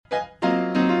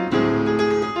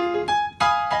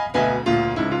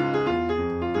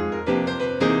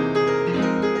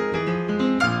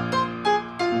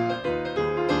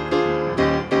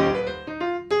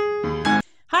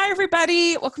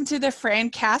welcome to the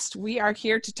Francast. We are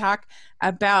here to talk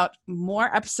about more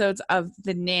episodes of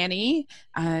The Nanny.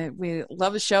 We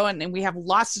love the show, and we have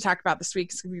lots to talk about this week.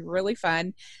 It's going to be really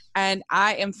fun. And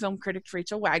I am film critic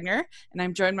Rachel Wagner, and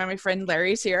I'm joined by my friend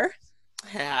Larry's here.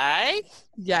 Hi.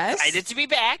 Yes. Excited to be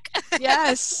back.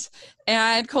 Yes.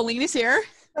 And Colleen is here.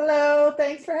 Hello.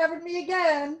 Thanks for having me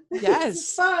again. Yes. This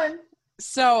is fun.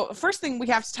 So first thing we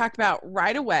have to talk about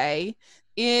right away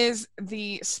is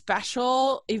the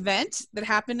special event that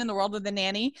happened in the world of The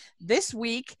Nanny. This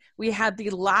week, we had the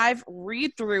live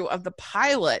read-through of the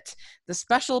pilot, the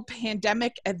special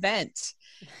pandemic event.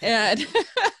 And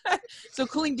so,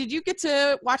 Colleen, did you get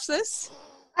to watch this?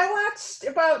 I watched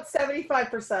about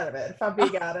 75% of it, if I'm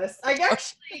being honest. It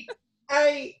was interesting.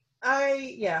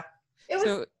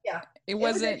 It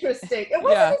wasn't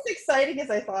as exciting as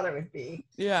I thought it would be.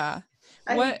 Yeah.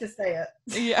 I hate to say it.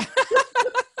 Yeah.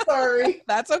 Sorry.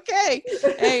 That's okay.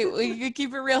 Hey, we can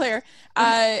keep it real here.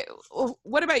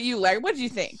 What about you, Larry? What did you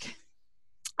think?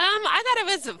 I thought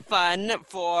it was fun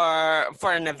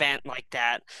for an event like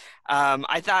that.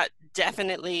 I thought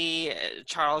definitely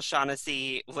Charles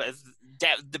Shaughnessy was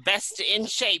the best in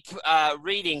shape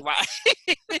reading while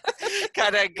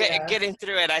kind of getting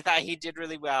through it. I thought he did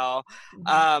really well.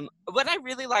 What I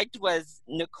really liked was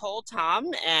Nicole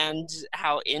Tom and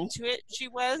how into it she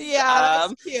was. Yeah,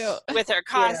 that's cute. With her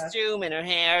costume and her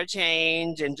hair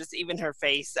change and just even her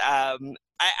face.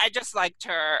 I just liked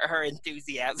her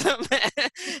enthusiasm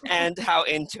and how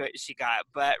into it she got.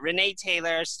 But Renee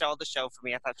Taylor stole the show for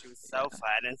me. I thought she was so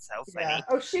fun and so funny. Yeah.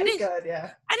 Oh, she was good,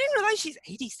 yeah. I didn't realize she's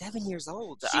 87 years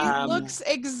old. She looks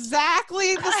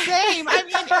exactly the same. I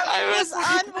mean, it was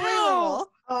unbelievable.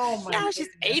 Oh my God. She's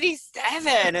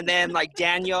 87. And then like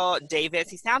Daniel Davis,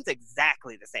 he sounds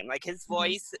exactly the same. Like his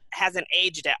voice hasn't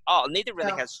aged at all. Neither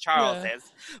really has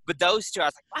Charles's. But those two, I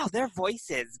was like, wow, their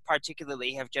voices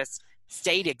particularly have just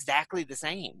stayed exactly the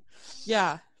same.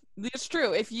 Yeah, it's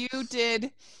true. If you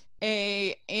did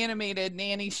a animated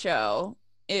nanny show,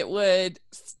 it wouldn't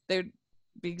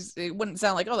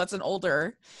sound like, oh, that's an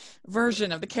older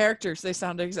version of the characters. They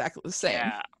sound exactly the same.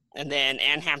 Yeah. And then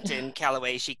Anne Hampton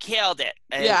Callaway, she killed it.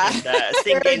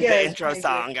 Singing the intro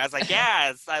song. I was like,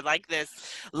 yes, I like this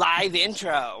live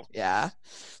intro. Yeah.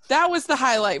 That was the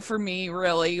highlight for me,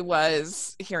 really,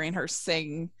 was hearing her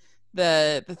sing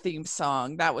the theme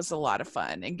song. That was a lot of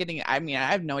fun, and I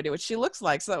have no idea what she looks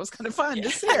like, so that was kind of fun to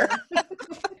see her.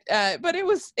 But it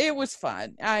was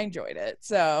fun. I enjoyed it.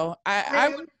 So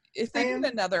I would, if they did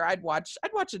another, I'd watch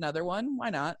another one.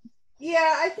 Why not?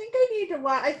 Yeah, I think I need to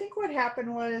watch. I think what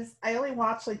happened was I only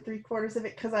watched like 3/4 of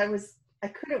it because I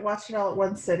couldn't watch it all at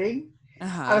one sitting.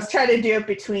 I was trying to do it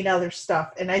between other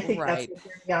stuff, and I think that's what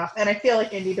threw me off. And I feel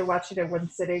like I need to watch it at one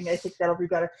sitting. I think that'll be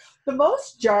better. The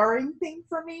most jarring thing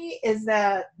for me is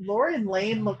that Lauren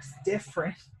Lane looks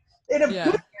different in a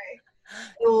good way.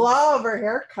 I love her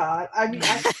haircut. I mean,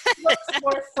 she looks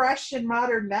more fresh and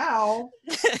modern now,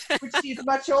 which she's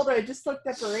much older. I just looked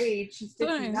up her age. She's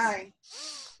 59.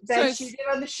 Nice. Than she did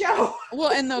on the show.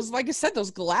 Well, and those, like I said,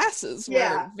 those glasses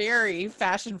were very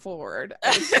fashion forward.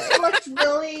 It looked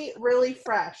really, really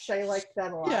fresh. I liked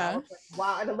that a lot. Yeah. I was like,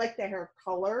 wow. And I liked the hair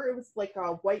color. It was like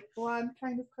a white blonde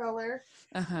kind of color.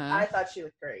 I thought she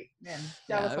looked great. And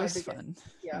that was fun.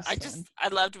 Yeah. I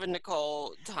loved when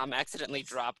Nicole Tom accidentally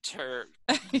dropped her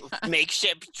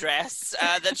makeshipt dress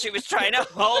that she was trying to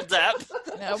hold up.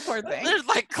 No, poor thing. There's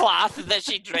like cloth that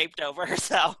she draped over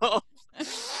herself.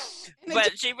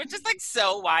 But she was just like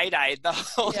so wide-eyed the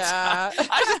whole time.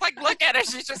 I was just like, look at her.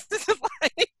 She's just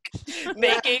like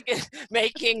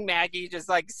making Maggie just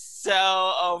like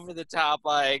so over the top,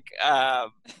 like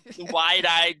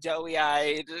wide-eyed,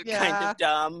 doughy-eyed, kind of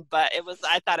dumb. But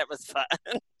I thought it was fun.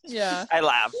 Yeah, I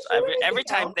laughed every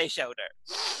time they showed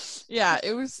her. Yeah,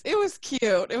 it was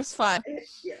cute. It was fun.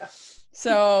 Yeah.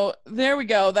 So there we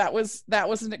go. That was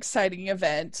an exciting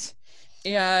event.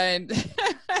 And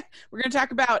we're going to talk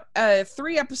about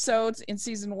 3 episodes in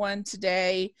season 1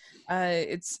 today.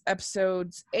 It's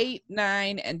episodes 8,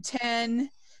 9, and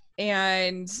 10.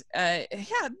 And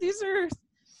these are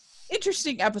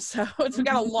interesting episodes. We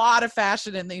got a lot of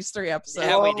fashion in these 3 episodes.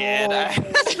 Yeah, we did.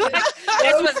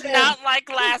 This was not like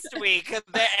last week.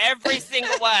 Every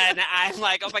single one, I'm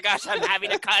like, oh my gosh, I'm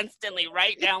having to constantly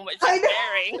write down what she's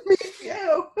wearing. Me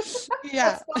too.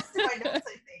 Yeah. That's most of my notes,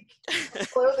 I think.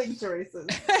 Clothing choices.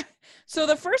 So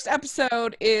the first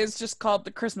episode is just called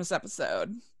the Christmas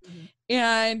episode.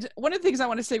 And one of the things I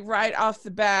want to say right off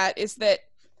the bat is that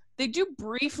they do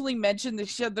briefly mention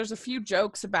there's a few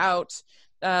jokes about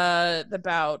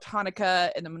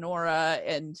Hanukkah and the menorah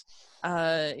and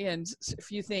a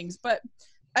few things, but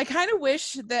I kind of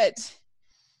wish that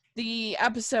the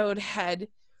episode had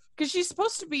because she's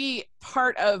supposed to be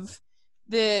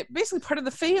basically part of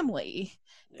the family.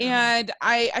 Yeah. And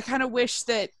I kind of wish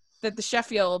that the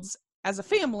Sheffields as a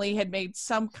family had made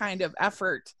some kind of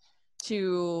effort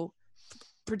to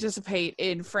participate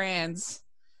in Fran's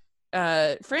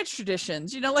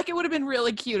traditions. Like it would have been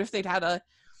really cute if they'd had a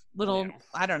little,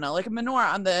 I don't know, like a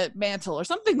menorah on the mantle or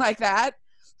something like that,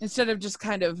 instead of just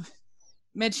kind of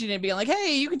mentioning it, being like,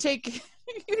 hey, you can take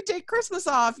Christmas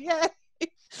off, yay.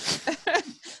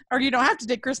 Or you don't have to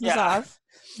take Christmas off.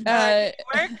 Work,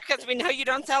 because we know you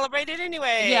don't celebrate it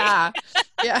anyway. Yeah.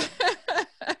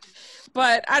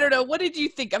 But I don't know. What did you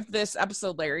think of this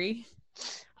episode, Larry?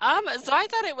 So I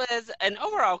thought it was an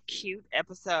overall cute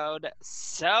episode.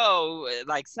 So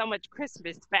much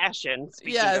Christmas fashion.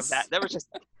 Speaking of that, there was just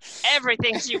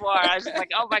everything she wore. I was just like,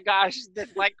 oh my gosh, this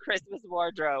Christmas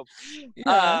wardrobe.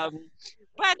 Yeah.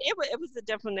 But it was a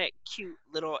definite cute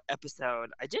little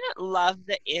episode. I didn't love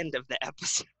the end of the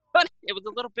episode. It was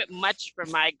a little bit much for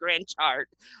my Grinch heart.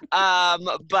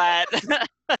 But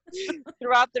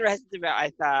throughout the rest of it, I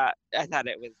thought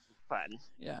it was fun.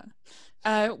 Yeah.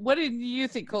 What did you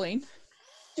think, Colleen?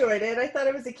 Enjoyed it. I thought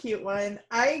it was a cute one.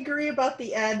 I agree about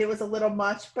the end. It was a little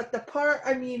much, but the part,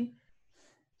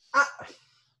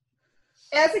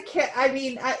 as a kid,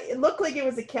 it looked like it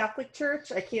was a Catholic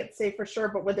church. I can't say for sure,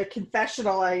 but with their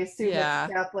confessional, I assume it's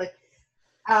Catholic.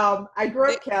 I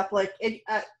grew up Catholic, and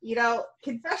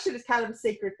confession is kind of a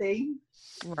sacred thing,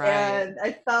 right? And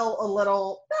I felt a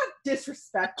little not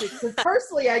disrespected, because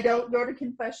personally, I don't go to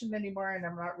confession anymore, and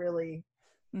I'm not really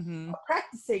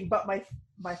practicing. But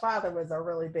my father was a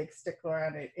really big stickler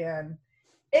on it, and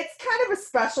it's kind of a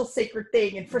special sacred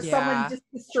thing. And for someone, just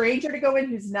a stranger, to go in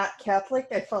who's not Catholic,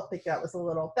 I felt like that was a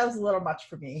little much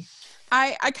for me.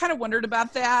 I kind of wondered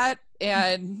about that,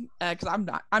 and because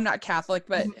I'm not Catholic,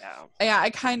 but I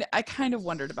kind of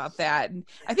wondered about that. And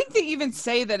I think they even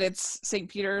say that it's St.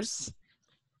 Peter's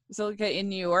Basilica in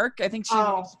New York. I think she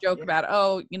makes a joke about,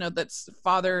 that's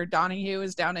Father Donahue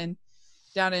is down in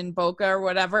Boca or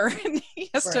whatever, and he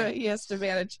has to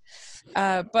manage.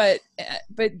 But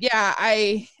yeah,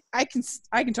 I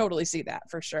can totally see that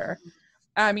for sure.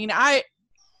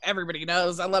 Everybody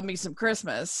knows I love me some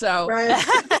Christmas, so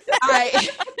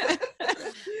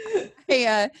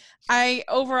I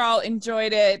overall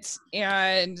enjoyed it,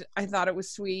 and I thought it was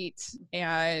sweet,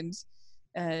 and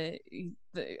I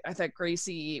thought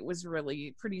Gracie was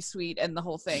really pretty sweet, and the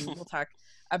whole thing we'll talk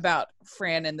about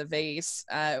Fran and the vase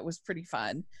was pretty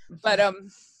fun. But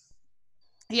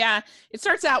it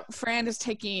starts out Fran is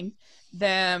taking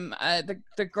them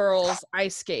the girls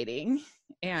ice skating,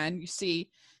 and you see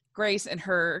Grace in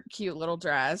her cute little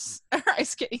dress, her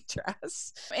ice skating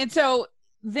dress. And so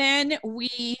then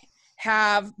we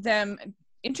have them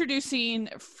introducing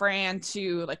Fran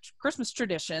to Christmas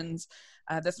traditions.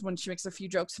 That's when she makes a few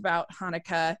jokes about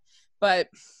Hanukkah, but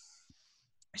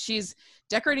she's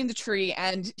decorating the tree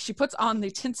and she puts on the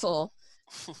tinsel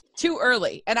too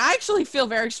early. And I actually feel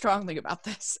very strongly about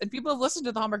this. And people who have listened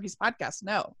to the Hallmarkies podcast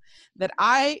know that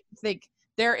I think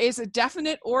there is a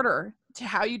definite order to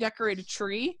how you decorate a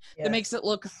tree that makes it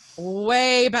look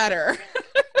way better.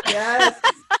 Yes,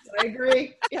 I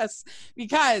agree. Yes,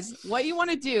 because what you want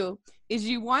to do is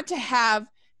you want to have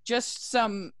just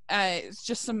some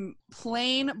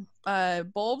plain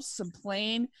bulbs, some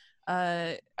plain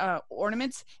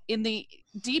ornaments in the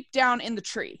deep down in the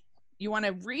tree. You want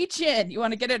to reach in. You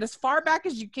want to get it as far back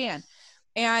as you can,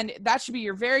 and that should be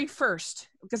your very first.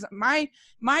 Because my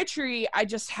tree, I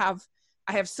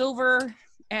have silver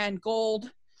and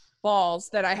gold balls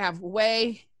that I have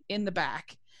way in the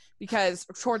back, because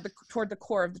toward the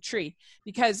core of the tree,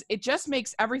 because it just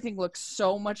makes everything look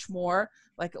so much more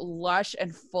lush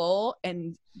and full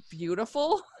and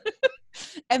beautiful.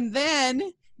 And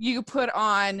then you put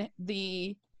on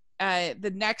the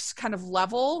next kind of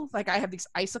level. I have these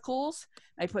icicles,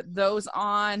 I put those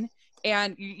on,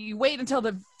 and you wait until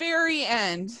the very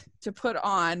end to put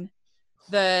on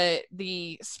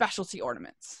the specialty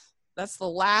ornaments. That's the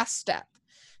last step.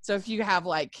 So if you have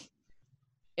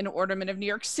an ornament of New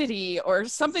York City or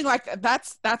something like that,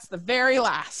 that's the very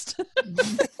last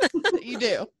that you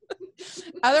do.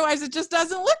 Otherwise, it just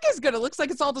doesn't look as good. It looks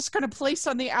like it's all just kind of placed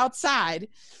on the outside.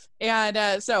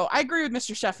 And so I agree with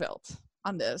Mr. Sheffield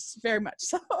on this very much.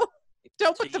 So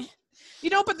you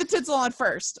don't put the tinsel on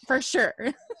first, for sure.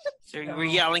 So we're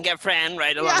yelling at Fran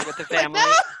right along with the family.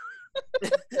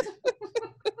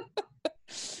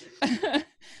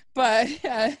 But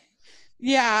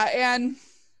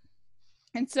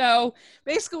and so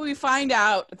basically we find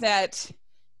out that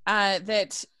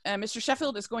Mr.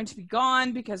 Sheffield is going to be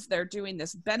gone because they're doing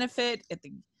this benefit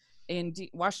in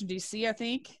Washington D.C., I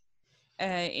think,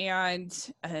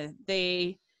 and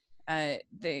they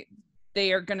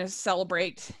are going to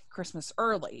celebrate Christmas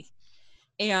early.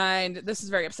 And this is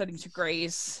very upsetting to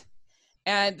Grace.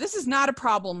 And this is not a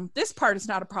problem. This part is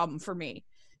not a problem for me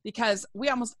because we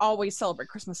almost always celebrate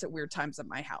Christmas at weird times at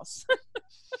my house.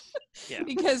 Yeah.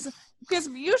 Because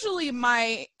usually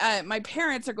my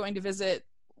parents are going to visit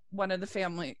one of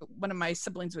my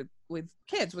siblings with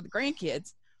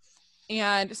grandkids.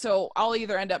 And so I'll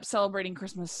either end up celebrating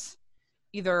Christmas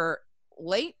either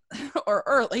late or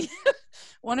early,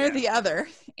 one or the other.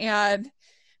 And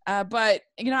but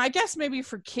I guess maybe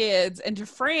for kids and to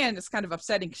Fran, it's kind of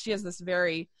upsetting because she has this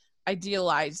very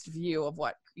idealized view of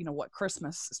what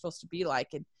Christmas is supposed to be like,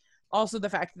 and also the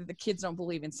fact that the kids don't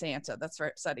believe in Santa. That's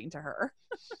very upsetting to her.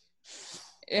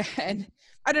 And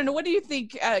I don't know, what do you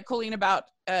think, Colleen, about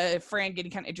Fran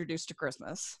getting kind of introduced to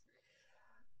Christmas?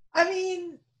 I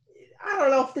mean, I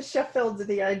don't know if the Sheffield's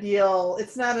the ideal.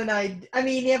 It's not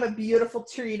you have a beautiful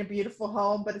tree and a beautiful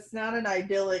home, but it's not an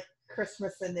idyllic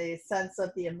Christmas in the sense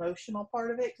of the emotional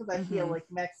part of it, because I feel like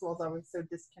Maxwell's always so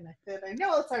disconnected. I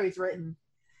know it's how he's written,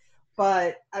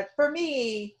 but for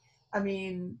me, I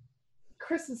mean,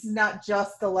 Christmas is not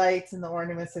just the lights and the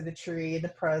ornaments of the tree and the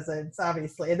presents,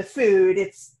 obviously, and the food.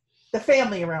 It's the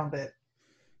family around it.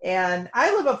 And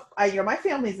my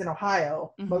family's in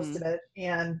Ohio, most of it,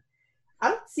 and I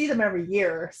don't see them every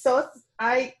year. So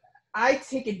I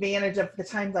take advantage of the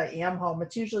times I am home.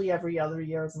 It's usually every other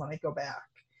year is when I go back.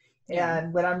 Yeah.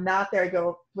 And when I'm not there, I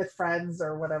go with friends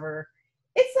or whatever.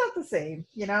 It's not the same,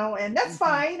 and that's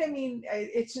fine. I mean,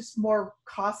 it's just more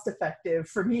cost effective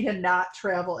for me to not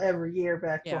travel every year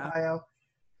back to Ohio.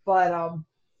 But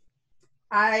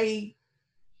I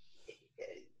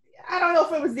don't know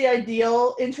if it was the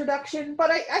ideal introduction, but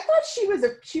I thought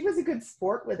she was a good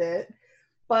sport with it.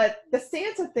 But the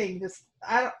Santa thing, just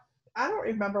I don't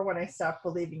remember when I stopped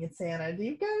believing in Santa. Do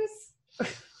you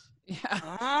guys? Yeah,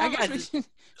 I guess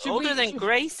older than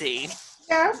Gracie.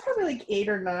 Yeah, I was probably like 8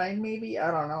 or 9, maybe.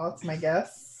 I don't know. That's my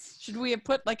guess. Should we have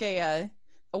put like a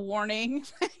warning?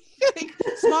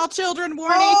 Small children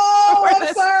warning. Oh,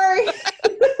 I'm sorry.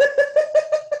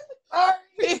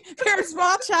 If you're a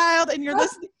small child and you're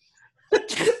listening,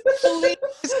 Colleen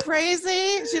is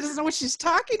crazy. She doesn't know what she's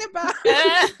talking about.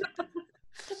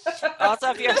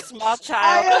 Also, if you're a small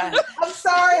child, I'm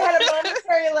sorry. I had a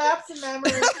momentary lapse in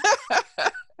memory.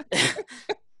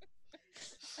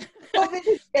 COVID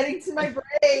is getting to my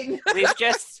brain. We've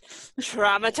just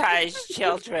traumatized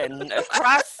children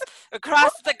across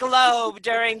the globe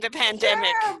during the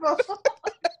pandemic.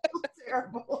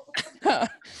 Terrible.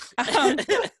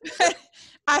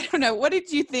 I don't know. What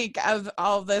did you think of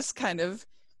all this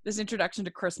this introduction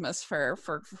to Christmas for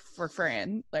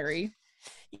Fran, Larry?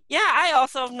 Yeah, I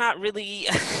also am not really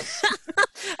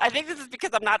I think this is because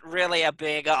I'm not really a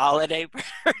big holiday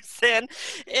person.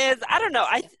 I don't know.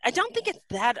 I don't think it's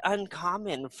that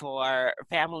uncommon for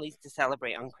families to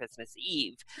celebrate on Christmas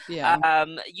Eve. Yeah.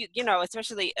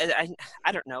 Especially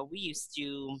I don't know. We used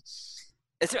to.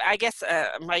 So I guess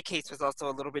my case was also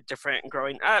a little bit different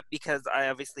growing up because I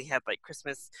obviously had like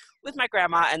Christmas with my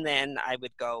grandma, and then I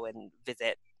would go and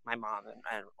visit my mom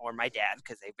or my dad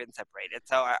because they've been separated.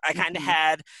 So I kind of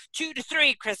had 2 to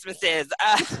 3 Christmases,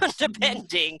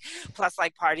 depending, plus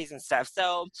like parties and stuff.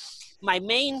 So my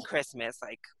main Christmas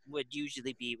would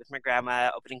usually be with my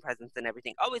grandma, opening presents and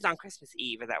everything, always on Christmas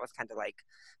Eve, and that was kind of like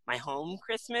my home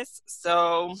Christmas.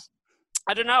 So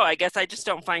I don't know. I guess I just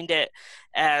don't find it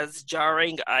as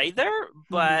jarring either,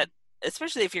 but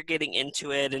especially if you're getting into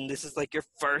it and this is like your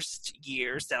first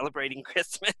year celebrating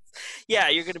Christmas, yeah,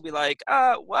 you're going to be like,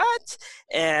 what?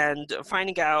 And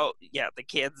finding out, the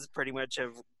kids pretty much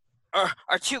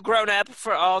are too grown up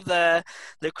for all the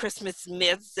Christmas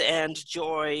myths and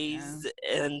joys,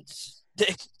 and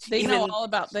they know all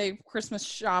about the Christmas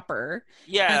shopper.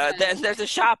 Yeah, then there's a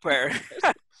shopper.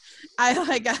 I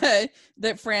like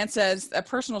that Fran says a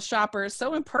personal shopper is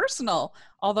so impersonal,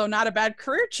 although not a bad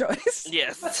career choice.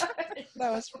 Yes.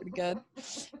 That was pretty good.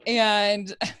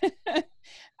 And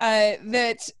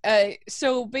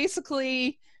so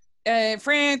basically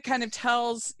Fran kind of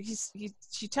tells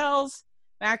she tells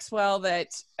Maxwell that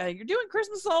you're doing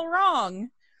Christmas all wrong,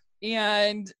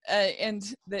 and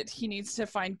that he needs to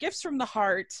find gifts from the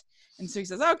heart. And so he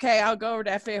says, okay, I'll go over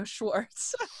to FAO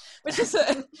Schwarz, which is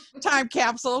a time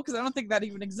capsule because I don't think that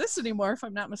even exists anymore, if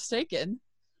I'm not mistaken.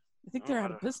 I think they're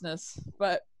out of business.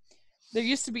 But there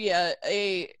used to be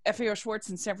a FAO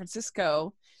Schwarz in San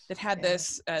Francisco that had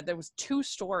this, there was 2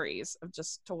 stories of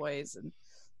just toys. And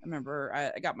remember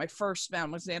I got my first Mount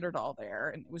Alexander doll there,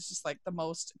 and it was just like the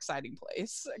most exciting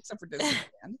place, except for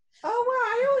Disneyland. Oh, well,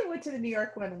 I only went to the New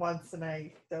York one once, and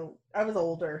I was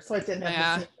older, so it didn't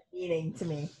have the same meaning to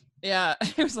me. Yeah,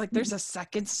 it was like, there's a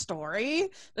second story.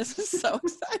 This is so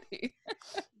exciting.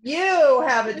 You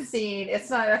haven't seen, it's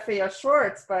not FAO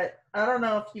Schwarz, but I don't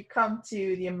know if you come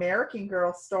to the American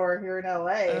Girl store here in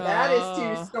LA. That is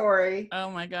 2-story.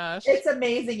 Oh my gosh. It's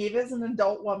amazing. Even as an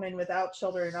adult woman without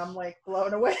children, I'm like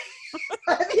blown away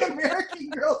by the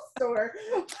American Girl store.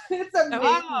 It's amazing.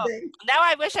 Oh, now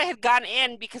I wish I had gone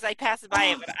in because I passed by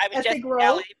it, but I was just in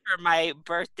LA for my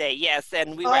birthday. Yes,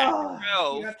 and we were at the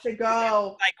Grove. You have to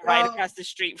go. Like right across the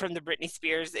street from the Britney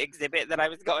Spears exhibit that I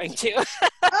was going to.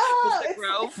 The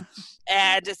Grove.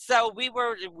 And so we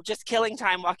were just killing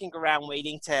time walking around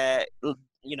waiting to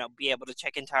be able to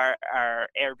check into our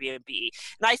Airbnb.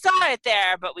 And I saw it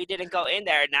there, but we didn't go in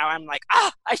there. Now I'm like,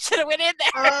 I should have went in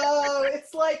there. Oh,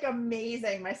 it's like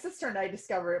amazing. My sister and I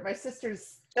discovered it. My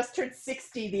sister's just turned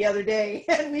 60 the other day,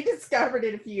 and we discovered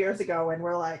it a few years ago, and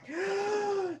we're like,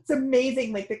 it's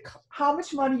amazing, like how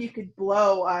much money you could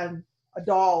blow on a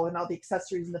doll and all the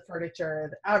accessories and the furniture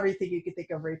and everything you could think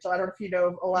of, Rachel. I don't know if you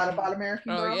know a lot about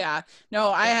American Girl. Oh, yeah.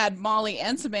 No, I had Molly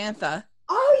and Samantha.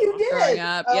 Oh, you did? Growing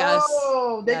up, yes.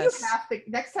 Oh, then you have to,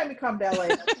 next time you come to LA,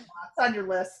 it's on your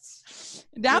list.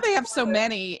 Now they have so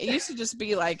many. It used to just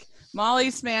be like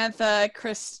Molly, Samantha,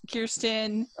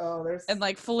 Kirsten, and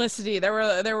like Felicity. There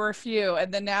were a few,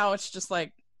 and then now it's just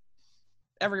like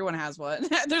everyone has one.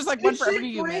 There's like one for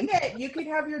every human. You could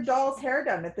have your doll's hair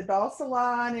done at the doll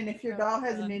salon, and if your doll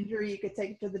has an injury, you could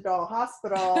take it to the doll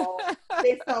hospital.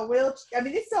 They sell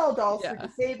they sell dolls for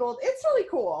disabled. It's really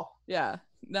cool. Yeah.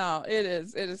 No, it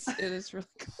is really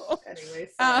cool. Anyway,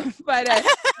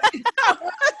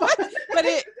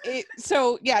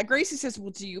 so yeah, Gracie says,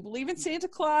 well, do you believe in Santa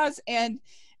Claus? And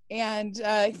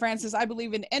Fran says, I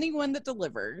believe in anyone that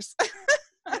delivers.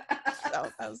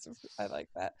 So I like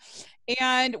that.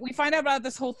 And we find out about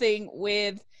this whole thing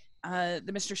with the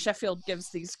Mr. Sheffield gives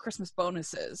these Christmas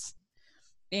bonuses.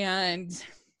 And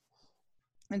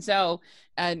so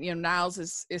Niles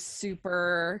is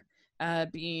super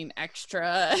being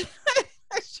extra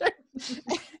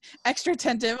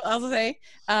attentive, I'll say,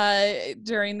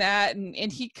 during that, and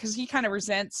because he kind of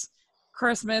resents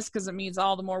Christmas because it means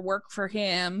all the more work for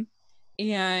him,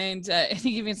 and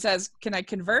he even says, "Can I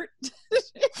convert?"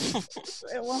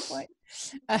 at one point,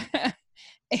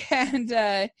 and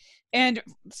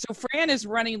so Fran is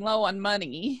running low on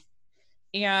money,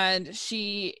 and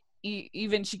she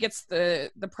gets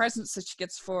the presents that she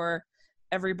gets for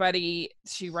everybody,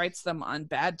 she writes them on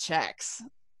bad checks.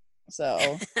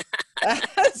 So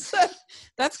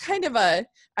that's kind of I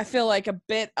feel like a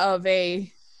bit of a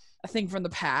thing from the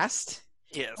past.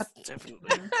 Yes,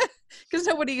 definitely. Because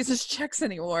nobody uses checks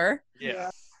anymore.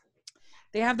 Yeah.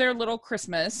 They have their little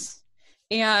Christmas,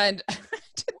 and I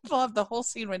did love the whole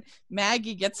scene when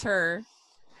Maggie gets her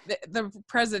the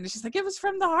present, and she's like, "It was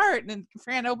from the heart," and then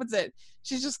Fran opens it.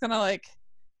 She's just gonna like,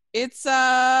 It's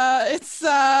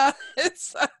a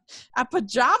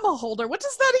pajama holder. What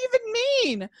does that even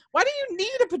mean? Why do you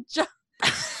need a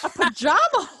pajama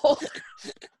holder?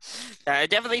 I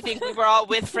definitely think we were all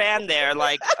with Fran there.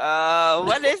 Like,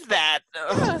 what is that?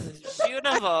 Oh,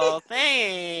 beautiful.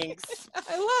 Thanks.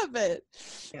 I love it.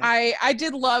 Yeah. I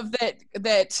did love that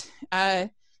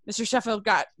Mr. Sheffield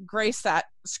got Grace that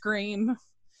scream.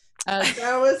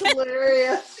 That was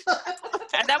hilarious.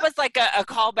 And that was like a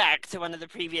callback to one of the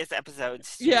previous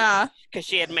episodes. Yeah. Because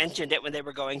she had mentioned it when they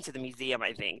were going to the museum,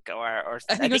 I think. Or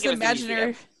I think it was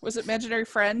imaginary. Was it Imaginary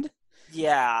Friend?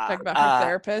 Yeah. Talking about her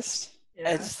therapist.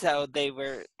 Yeah. And so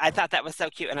I thought that was so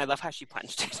cute, and I love how she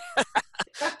punched it.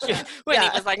 He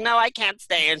was like, "No, I can't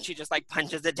stay," and she just like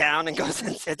punches it down and goes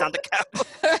and sits on the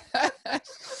couch.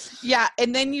 Yeah,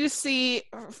 and then you see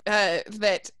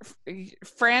that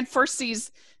Fran first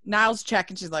sees Niles' check,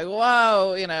 and she's like,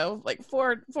 "Whoa," like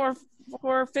four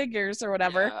figures or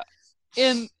whatever.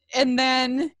 Yeah. And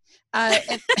then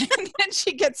and then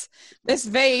she gets this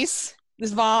vase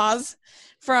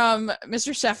from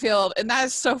Mr. Sheffield, and that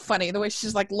is so funny, the way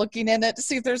she's like looking in it to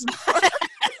see if there's more.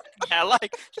 Yeah,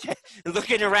 like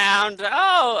looking around.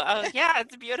 Oh, yeah,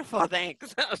 it's beautiful.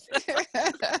 Thanks.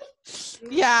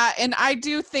 Yeah, and I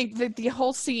do think that the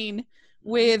whole scene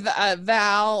with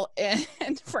Val and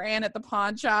Fran at the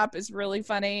pawn shop is really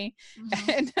funny.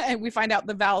 Mm-hmm. And we find out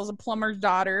that Val is a plumber's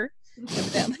daughter,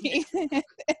 evidently.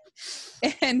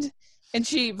 and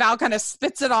Val kind of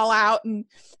spits it all out, and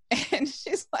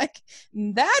she's like,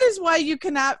 "That is why you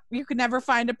can never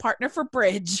find a partner for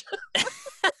bridge."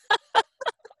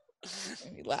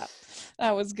 Made me laugh.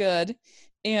 That was good.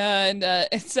 And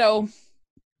so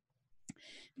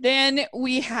Then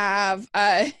we have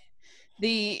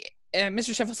the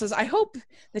Mr. Sheffield says, I hope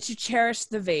that you cherish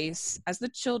the vase as the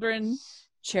children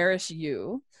cherish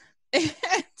you. And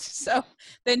so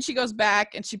then she goes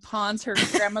back and she pawns her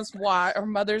grandma's watch,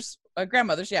 or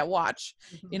grandmother's watch,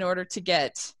 in order to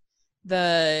get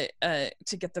the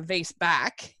vase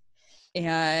back.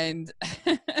 And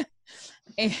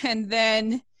and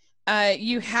then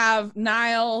you have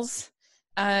Niles,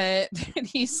 and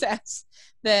he says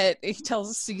that he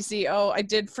tells Cece, oh, I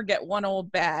did forget one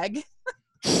old bag.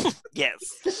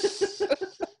 Yes.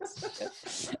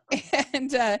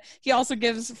 And he also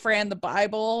gives Fran the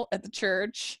Bible at the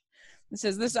church. It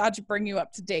says, this ought to bring you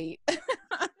up to date.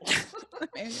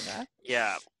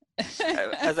 Yeah.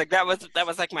 I was like, that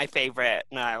was like my favorite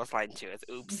Niles line too. Is,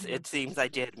 oops, it seems I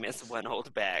did miss one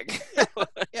old bag.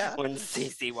 Yeah. When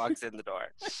Cece walks in the door.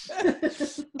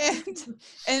 And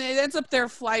it ends up their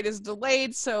flight is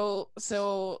delayed, so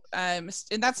and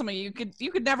that's something you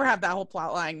could never have that whole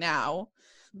plot line now.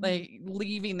 Like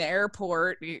leaving the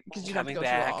airport because you'd have to go through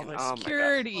all the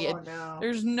security. Oh, no.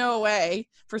 There's no way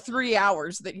for 3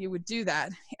 hours that you would do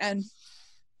that. And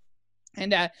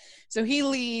so he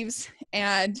leaves,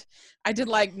 and I did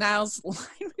like Niles'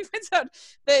 line. We find out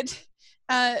that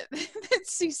that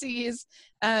Cece is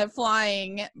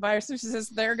flying by herself. She says,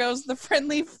 "There goes the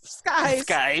friendly skies."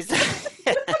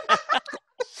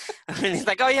 And he's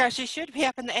like, "Oh yeah, she should be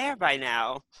up in the air by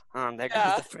now." There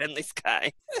goes the friendly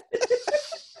sky.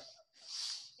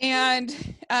 And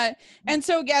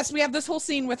so yes, we have this whole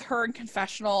scene with her in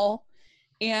confessional.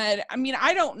 And I mean,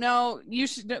 I don't know.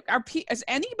 Is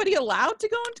anybody allowed to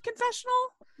go into confessional?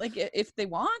 Like, if they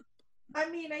want? I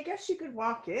mean, I guess you could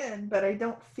walk in, but I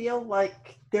don't feel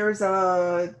like there's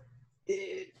a.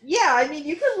 Yeah, I mean,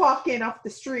 you could walk in off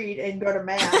the street and go to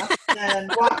mass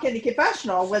and walk into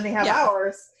confessional when they have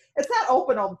hours. It's not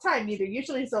open all the time either.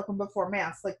 Usually, it's open before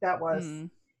mass, like that was.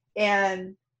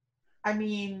 And I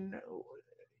mean.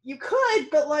 You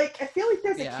could, but like I feel like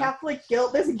there's a Catholic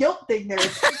guilt. There's a guilt thing there.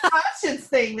 It's a conscience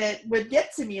thing that would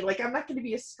get to me. Like I'm not going to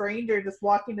be a stranger just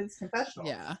walking to this confessional.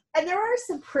 Yeah. And there are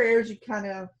some prayers you kind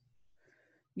of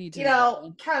need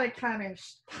to,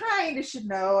 kind of should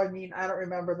know. I mean, I don't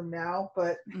remember them now,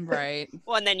 but right.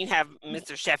 Well, and then you have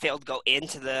Mr. Sheffield go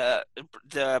into the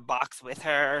box with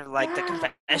her, like the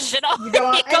confessional. He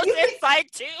goes inside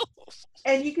too.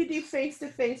 And you could do face to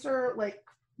face or like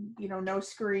no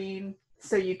screen.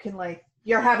 So you can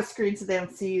have a screen so they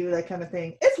don't see you, that kind of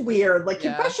thing. It's weird. Like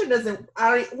confession doesn't.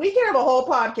 We can have a whole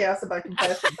podcast about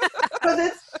confession because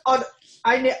it's on.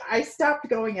 I stopped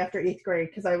going after 8th grade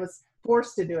because I was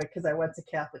forced to do it because I went to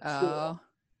Catholic school,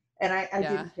 and I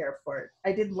didn't care for it.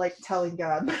 I didn't like telling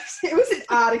God. It was an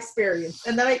odd experience.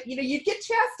 And then you'd get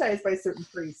chastised by certain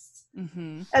priests,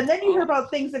 and then you hear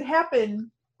about things that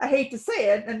happen. I hate to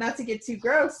say it, and not to get too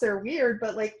gross or weird,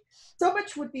 but like. So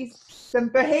much with the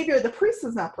behavior of the priest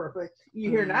was not perfect. You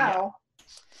hear now.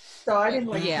 So I didn't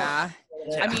like I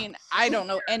mean, I don't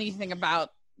know anything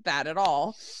about that at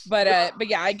all. But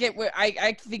yeah, I get what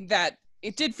I think that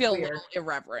it did feel weird. A little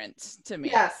irreverent to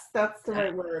me. Yes, that's the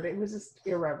right word. It was just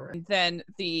irreverent. And then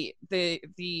the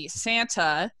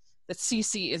Santa that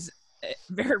Cece is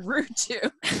very rude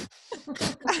to.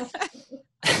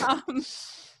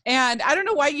 And I don't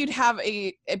know why you'd have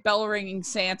a bell ringing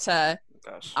Santa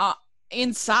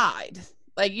inside,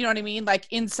 like, you know what I mean, like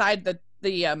inside the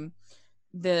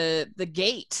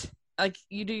gate. Like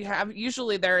you do have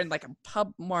usually they're in like a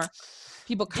pub, more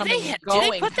people coming and going.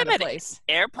 Do they put them at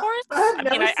airports?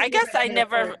 I guess I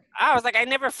never. I was like, I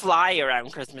never fly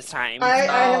around Christmas time. I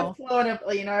have flown up,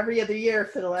 every other year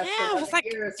for the last. Yeah, I was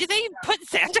like, years. Do they put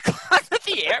Santa Claus at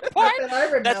the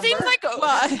airport? That seems like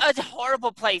a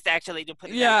horrible place actually to put.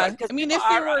 Yeah, I mean, if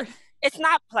there were. It's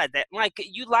not pleasant. Like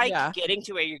you getting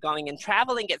to where you're going, and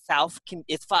traveling itself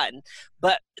is fun,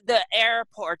 but the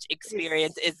airport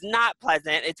experience is not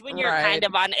pleasant. It's when you're kind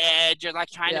of on edge, or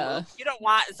like trying to move. You don't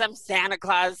want some Santa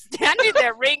Claus standing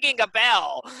there ringing a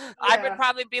bell. I would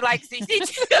probably be like,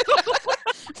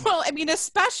 CC2. Well, I mean,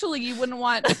 especially you wouldn't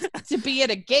want to be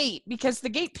at a gate, because the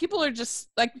gate people are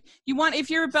just like, if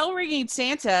you're a bell ringing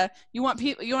Santa, you want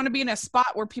to be in a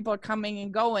spot where people are coming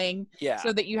and going,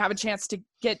 so that you have a chance to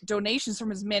get donations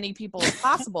from as many people as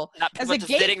possible. Not people just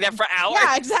sitting there for hours.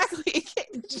 Yeah, exactly.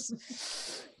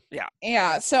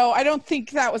 Yeah. So I don't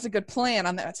think that was a good plan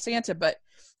on that Santa, but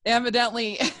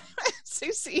evidently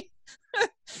Susie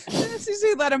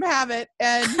let him have it,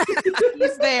 and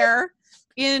he's there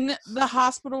in the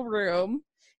hospital room,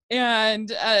 and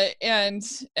the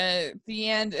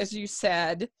end, as you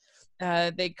said,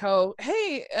 they go,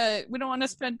 hey, we don't want to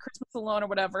spend Christmas alone or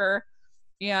whatever.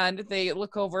 and they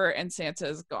look over and Santa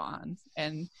is gone,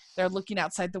 and they're looking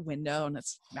outside the window and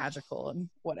it's magical and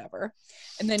whatever.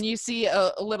 And then you see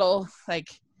a little like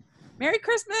Merry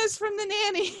Christmas from the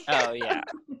nanny. Oh yeah.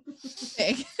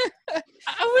 thing. I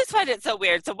always find it so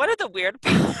weird. So one of the weird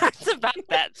parts about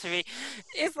that to me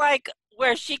is like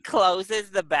where she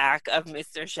closes the back of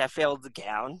Mr. Sheffield's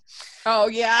gown. Oh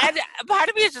yeah. And part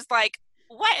of me is just like,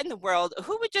 what in the world?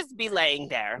 Who would just be laying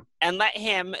there and let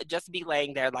him just be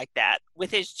laying there like that with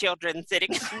his children sitting?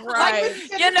 Right.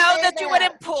 That you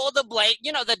wouldn't pull the blanket.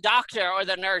 The doctor or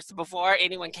the nurse before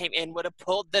anyone came in would have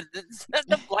pulled the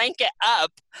blanket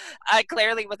up.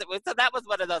 Clearly, so that was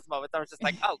one of those moments. I was just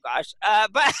like, oh gosh.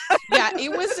 But yeah,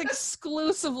 it was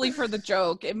exclusively for the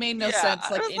joke. It made no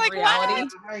sense, like in reality.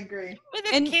 What? I agree. With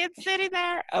his kids sitting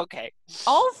there. Okay.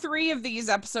 All three of these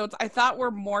episodes, I thought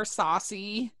were more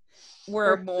saucy.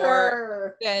 Were For more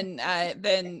sure.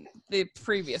 than the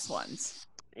previous ones.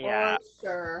 Yeah. For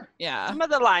sure. Yeah. Some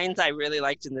of the lines I really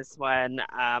liked in this one,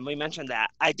 we mentioned that.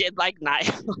 I did like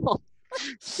Niall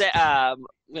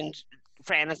when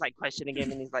Fran is like questioning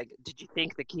him and he's like, did you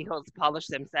think the keyholes polish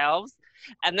themselves?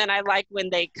 And then I like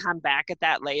when they come back at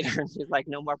that later and he's like,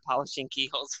 no more polishing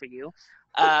keyholes for you.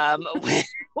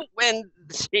 When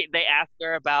they ask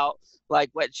her about like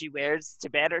what she wears to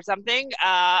bed or something, and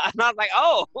I was like,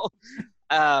 oh.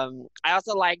 I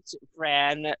also liked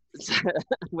Fran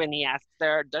when he asked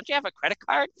her, don't you have a credit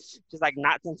card? She's like,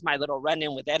 not since my little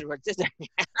run-in with Edward Scissorhands.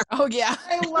 Oh yeah.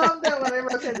 I love that when I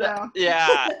wrote it down.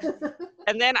 Yeah.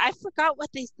 And then I forgot what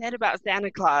they said about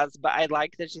Santa Claus, but I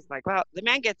like that she's like, well, the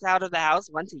man gets out of the house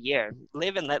once a year.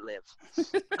 Live and let live.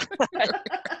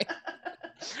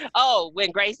 Oh,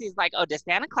 when Gracie's like, oh, does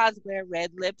Santa Claus wear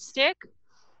red lipstick?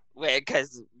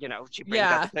 Because, she brings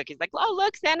out the cookies like, oh,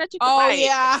 look, Santa took a bite.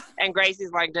 Yeah. And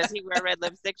Gracie's like, does he wear red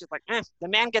lipstick? She's like, the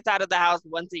man gets out of the house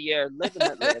once a year. Live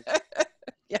and let live.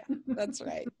 Yeah, that's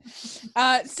right.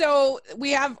 So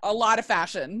we have a lot of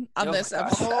fashion on this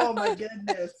episode. Oh my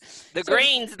goodness. The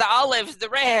greens, the olives, the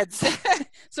reds.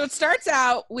 So it starts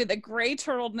out with a gray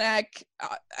turtleneck.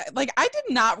 I did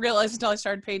not realize until I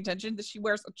started paying attention that she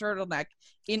wears a turtleneck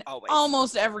in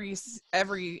almost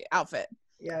every outfit.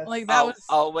 Yes. Like that was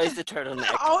always a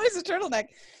turtleneck. Always a turtleneck.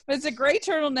 But it's a gray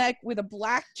turtleneck with a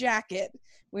black jacket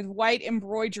with white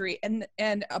embroidery and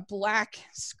a black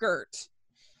skirt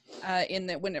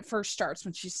when it first starts,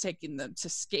 when she's taking them to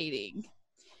skating.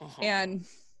 Uh-huh. And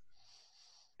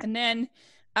then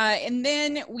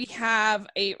we have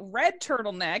a red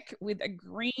turtleneck with a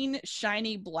green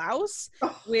shiny blouse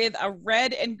with a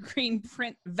red and green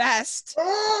print vest.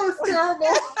 Oh, it's terrible.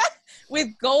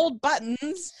 With gold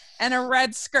buttons and a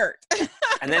red skirt.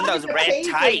 And then those red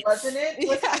Paisley, tights. wasn't it?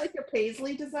 Was it like a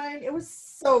Paisley design? It was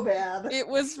so bad. It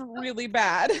was really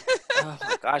bad. Oh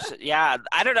my gosh. Yeah.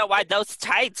 I don't know why those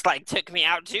tights took me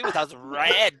out too with those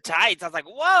red tights. I was like,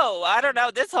 whoa, I don't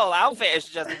know. This whole outfit is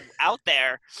just out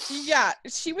there. Yeah.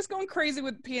 She was going crazy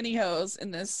with pantyhose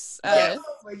in this. Oh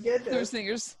my goodness. Those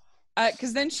things.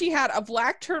 Because then she had a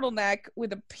black turtleneck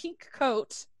with a pink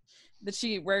coat that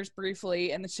she wears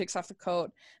briefly, and then she takes off the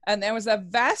coat. And there was a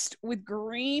vest with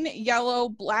green, yellow,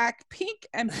 black, pink,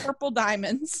 and purple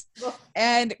diamonds,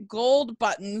 and gold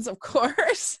buttons, of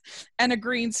course, and a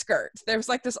green skirt. There was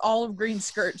like this olive green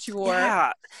skirt she wore.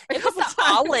 Yeah, it was the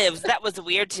olives that was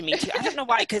weird to me too. I don't know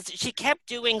why, because she kept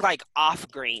doing like off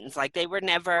greens, like they were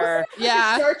never.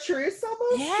 Yeah, chartreuse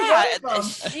almost. Yeah,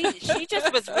 she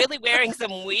just was really wearing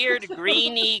some weird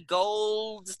greeny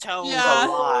gold tones a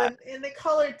lot. And the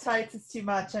colored tights is too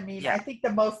much. I mean, I think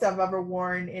the most I've ever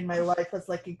worn in my life was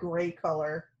like a gray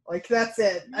color. Like that's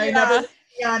it. I never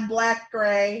neon black,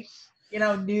 gray,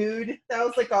 nude. That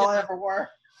was like all I ever wore.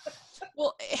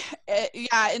 Well,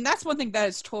 yeah, and that's one thing that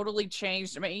has totally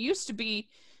changed. I mean, it used to be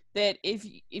that if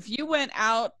you went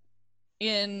out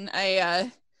in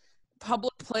a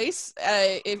public place,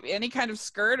 if any kind of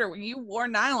skirt, or when you wore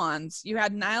nylons, you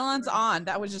had nylons on.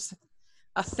 That was just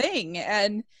a thing,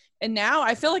 and now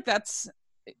I feel like that's.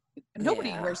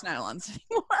 Nobody wears nylons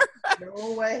anymore.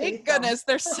 No way. Thank goodness.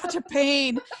 They're such a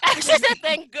pain.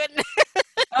 Thank goodness.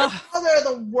 Oh,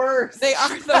 they're the worst. They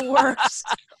are the worst.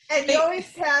 And you always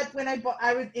had, when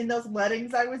I was in those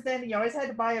weddings I was in, you always had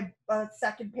to buy a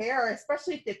second pair,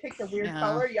 especially if they picked a weird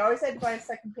color. You always had to buy a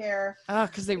second pair. Oh,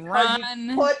 because they run.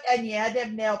 And you had to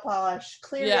have nail polish,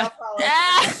 clear nail polish.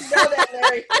 You know that,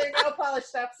 Larry. Clear nail polish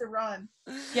stops the run.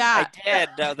 Yeah. I did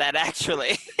know that,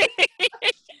 actually.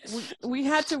 We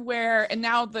had to wear, and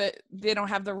now that they don't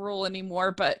have the rule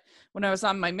anymore, but when I was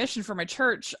on my mission for my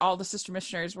church, all the sister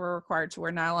missionaries were required to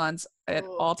wear nylons at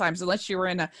all times, unless you were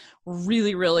in a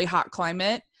really, really hot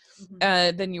climate.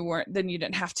 Then you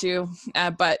didn't have to.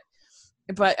 But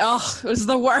but it was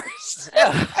the worst.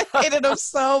 I hated them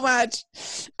so much.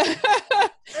 I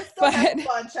still have a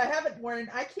bunch. I haven't worn.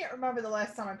 I can't remember the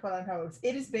last time I put on hose.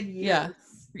 It has been years.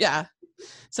 Yeah.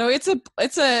 So it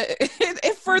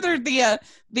furthered the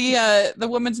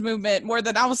women's movement more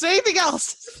than almost anything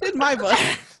else in my book.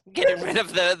 Getting rid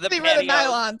of the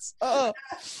nylons.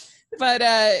 But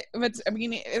I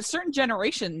mean, a certain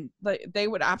generation, they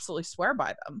would absolutely swear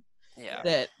by them. Yeah.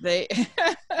 That they.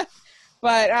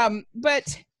 But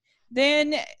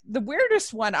then the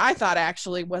weirdest one I thought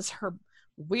actually was her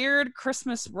weird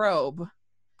Christmas robe.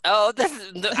 Oh,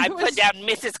 I put down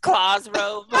Mrs. Claus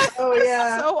robe. Oh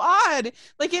yeah, so odd.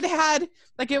 Like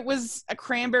it was a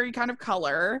cranberry kind of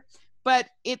color, but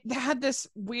it had this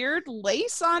weird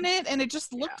lace on it, and it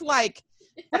just looked like.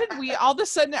 What did we all of a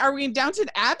sudden? Are we in Downton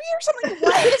Abbey or something?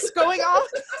 What is going on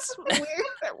with this weird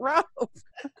robe?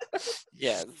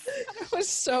 Yes, it was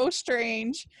so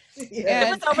strange. Yeah.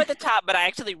 It was over the top, but I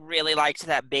actually really liked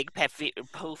that big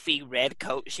poofy red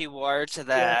coat she wore to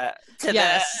the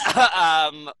the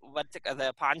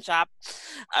pawn shop.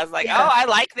 I was like, I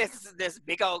like this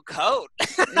big old coat.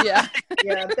 Yeah,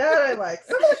 that I like.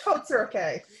 Some of the coats are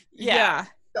okay. Yeah.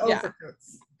 The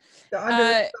overcoats. The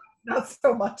under. Not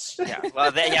so much. Yeah.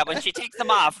 Well, when she takes them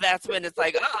off, that's when it's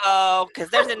like, because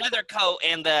there's another coat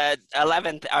in the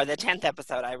 11th or the 10th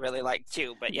episode I really like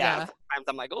too. But sometimes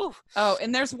I'm like, ooh. Oh,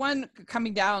 and there's one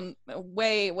coming down,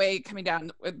 way coming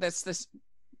down. This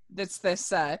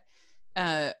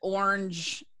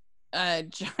orange,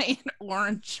 giant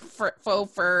orange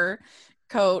faux fur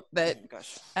coat that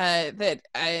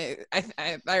I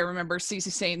remember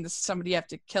Cece saying this. Somebody have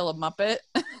to kill a Muppet.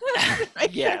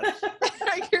 Yeah.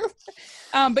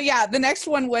 But yeah, the next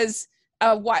one was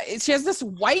she has this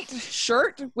white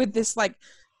shirt with this like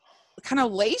kind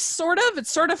of lace, sort of.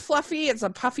 It's sort of fluffy. It's a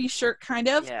puffy shirt, kind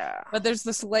of. Yeah. But there's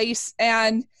this lace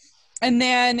and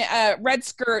then red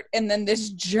skirt, and then this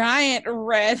giant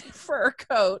red fur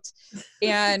coat,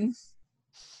 and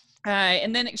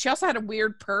then she also had a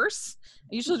weird purse.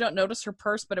 I usually don't notice her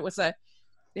purse, but it looked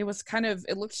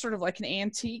sort of like an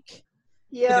antique.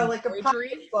 Yeah, like a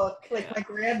pocketbook, like my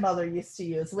grandmother used to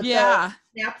use, with the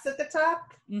snaps at the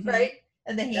top, right?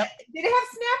 And then did it have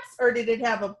snaps, or did it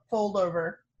have a fold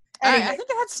over? Anyway, I think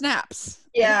it had snaps.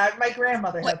 Yeah, my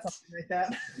grandmother had something like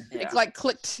that. It like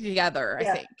clicked together, I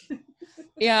think.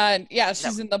 And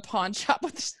she's in the pawn shop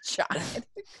with this giant.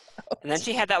 And then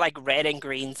she had that like red and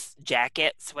green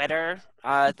jacket sweater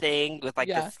thing with like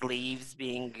the sleeves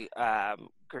being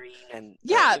green and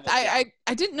I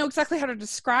didn't know exactly how to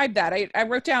describe that. I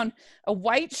wrote down a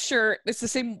white shirt. It's the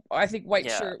same, I think,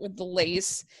 white shirt with the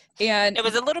lace, and it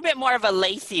was a little bit more of a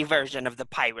lacy version of the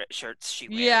pirate shirts she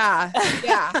wears. Yeah.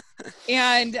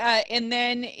 And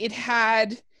then it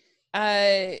had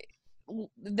I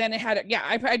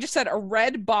just said a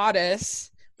red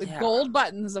bodice with gold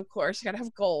buttons, of course. You gotta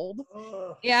have gold.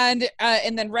 Ugh. And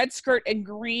then red skirt and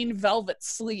green velvet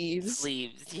sleeves.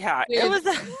 It was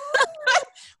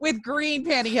with green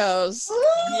pantyhose.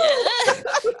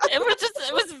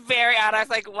 It was very odd. I was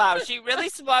like, wow, she really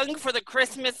swung for the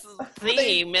Christmas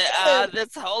theme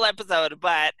this whole episode,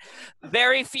 but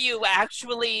very few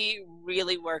actually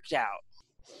really worked out.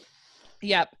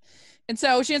 Yep. And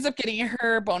so she ends up getting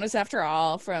her bonus after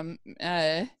all from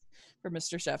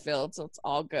Mr. Sheffield, so it's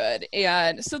all good.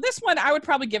 And so this one, I would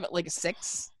probably give it like a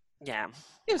 6. Yeah.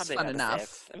 It was fun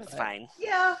enough. It was fine.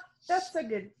 Yeah, that's a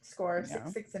good score.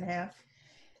 6.5.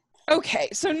 Okay,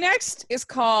 so next is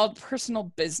called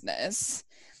Personal Business.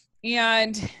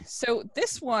 And so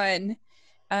this one,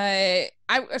 I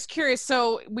was curious.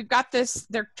 So we've got this,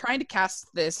 they're trying to cast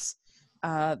this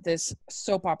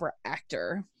soap opera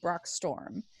actor, Brock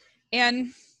Storm.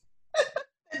 And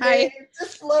I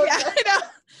know.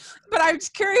 But I was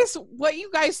curious what you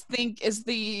guys think is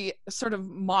the sort of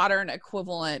modern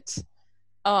equivalent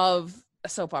of a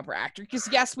soap opera actor. Because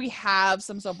yes, we have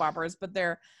some soap operas, but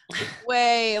they're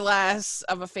way less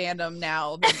of a fandom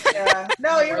now than you're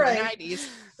right. The 90s.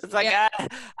 It's like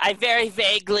I very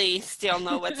vaguely still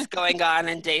know what's going on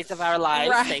in Days of Our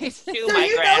Lives. Right. Thanks to so my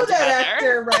you grandmother. know that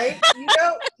actor, right? You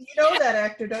know that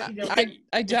actor, don't you?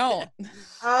 I don't.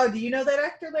 Oh, do you know that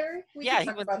actor, Larry? We can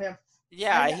talk about him.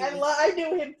 Yeah, I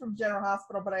knew him from General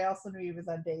Hospital, but I also knew he was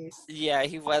on Days. Yeah,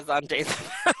 he was on Days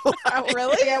of Our Lives. Oh,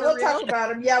 really? Yeah, we'll talk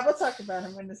about him. Yeah, we'll talk about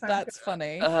him when the time That's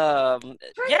funny. I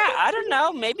don't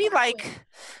know. Maybe like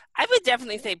I would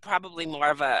definitely say probably more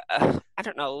of a I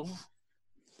don't know,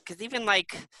 because even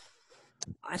like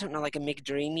I don't know, like a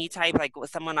McDreamy type, like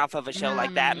someone off of a show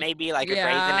like that, maybe like a Grey's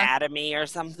Anatomy or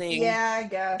something. Yeah, I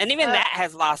guess. And even that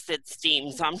has lost its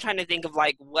steam. So I'm trying to think of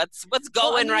like what's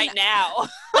going right now.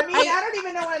 I mean, I don't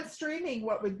even know on streaming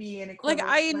what would be an equivalent. Like,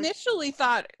 I initially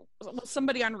thought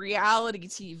somebody on reality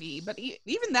TV, but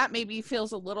even that maybe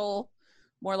feels a little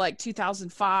more like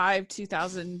 2005,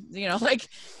 2000, like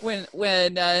when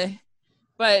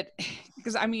but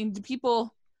because I mean, the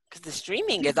people. Because the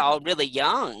streaming is all really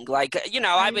young. Like,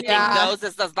 I would think those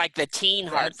is like the teen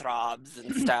heartthrobs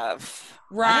and stuff.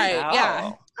 Right,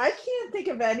 yeah. I can't think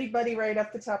of anybody right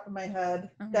off the top of my head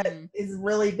that is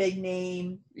really big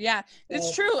name. Yeah,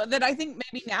 it's true that I think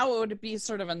maybe now it would be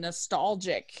sort of a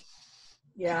nostalgic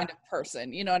kind of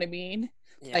person. You know what I mean?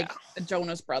 Yeah. Like a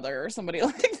Jonas Brother or somebody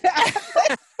like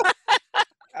that.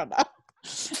 I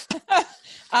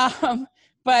don't know.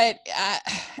 But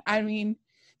I mean,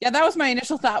 yeah, that was my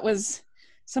initial thought, was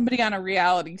somebody on a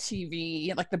reality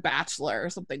TV, like The Bachelor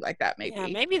or something like that, maybe. Yeah,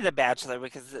 maybe The Bachelor,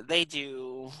 because they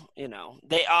do,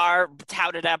 they are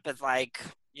touted up as like,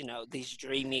 these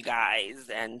dreamy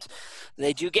guys, and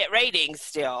they do get ratings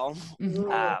still.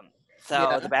 Mm-hmm.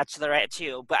 The Bachelorette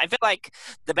too, but I feel like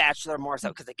The Bachelor more so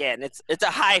because, again, it's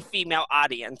a high female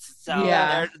audience, so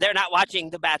they're not watching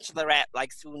The Bachelorette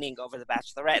like swooning over The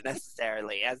Bachelorette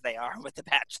necessarily as they are with The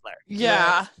Bachelor.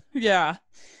 Yeah.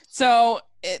 So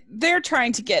they're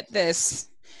trying to get this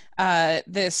star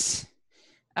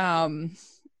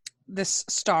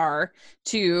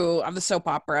of the soap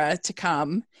opera to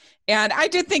come, and I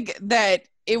did think that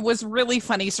it was really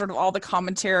funny, sort of all the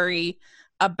commentary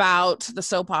about the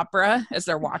soap opera as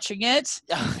they're watching it.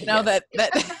 That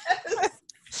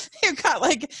you got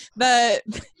like the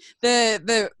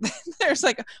there's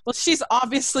like, well, she's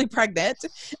obviously pregnant,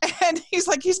 and he's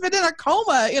like, he's been in a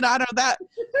coma. I don't know, that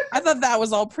I thought that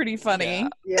was all pretty funny.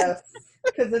 Yes,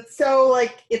 because it's so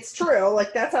like, it's true.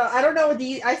 Like, that's how, I don't know,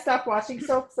 I stopped watching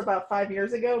soaps about 5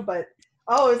 years ago, but it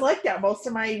was like that most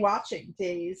of my watching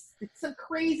days. Some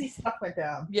crazy stuff went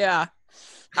down. Yeah.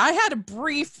 I had a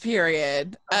brief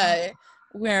period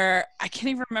where I can't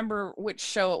even remember which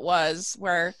show it was,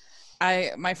 where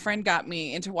my friend got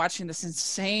me into watching this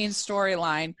insane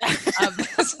storyline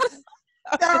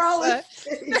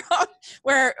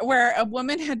where a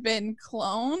woman had been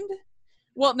cloned.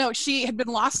 Well, no, she had been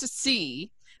lost at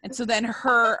sea, and so then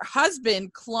her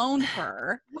husband cloned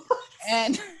her,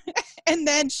 and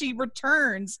then she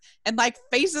returns and like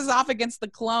faces off against the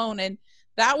clone, and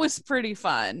that was pretty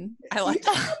fun. I liked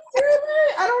that.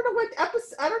 I don't know what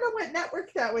episode. I don't know what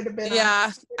network that would have been. Yeah,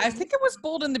 on. I think it was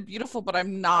Bold and the Beautiful, but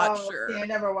I'm not sure. See, I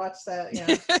never watched that.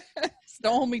 Yeah,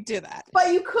 don't hold me to that.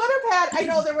 But you could have had. I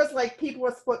know there was like people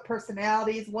with split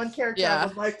personalities. One character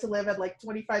would like to live had like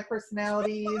 25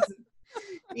 personalities.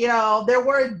 There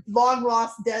were long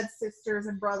lost dead sisters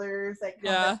and brothers that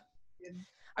come up.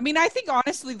 I mean, I think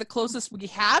honestly the closest we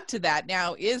have to that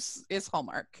now is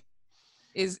Hallmark.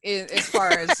 Is as far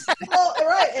as well,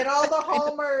 right, and all the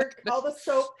Hallmark, all the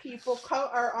soap people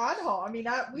are on Hallmark. I mean,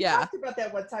 we talked about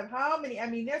that one time. How many? I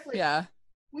mean, there's like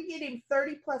we get even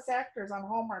 30+ actors on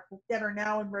Hallmark that are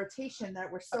now in rotation that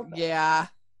were soap. Yeah.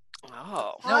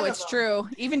 Oh no, it's true.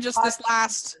 Even just this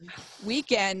last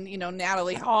weekend,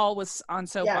 Natalie Hall was on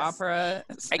soap opera.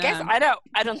 I guess I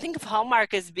don't think of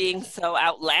Hallmark as being so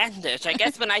outlandish. I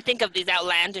guess when I think of these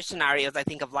outlandish scenarios, I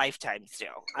think of Lifetime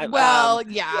still. No,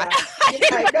 you're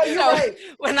right.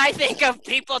 When I think of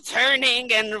people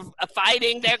turning and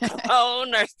fighting their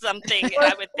clone or something,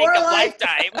 I would think of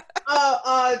Lifetime.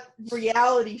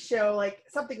 Reality show, like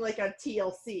something like on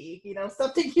TLC,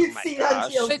 something you'd see on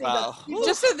TLC.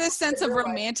 Just for this sense of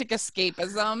romantic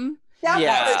escapism.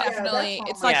 Definitely.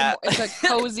 It's like it's a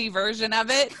cozy version of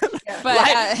it. But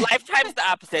Lifetime's the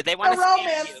opposite. They want to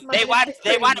romance.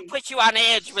 They want to put you on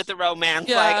edge with the romance.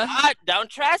 Like, don't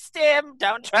trust him.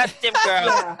 Don't trust him,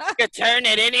 girl. He could turn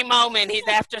at any moment. He's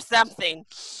after something.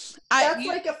 That's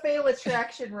like a fail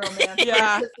attraction romance. It's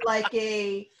just like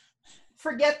a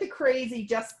forget the crazy,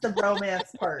 just the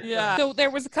romance part. Yeah. So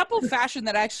there was a couple of fashion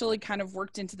that actually kind of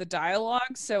worked into the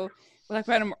dialogue. So we'll talk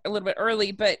about them a little bit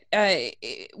early, but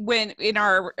when in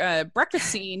our breakfast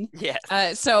scene,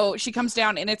 so she comes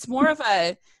down and it's more of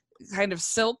a kind of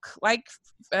silk-like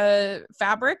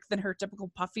fabric than her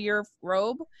typical puffier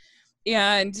robe,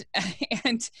 and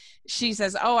she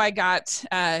says, "Oh,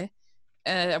 I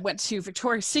went to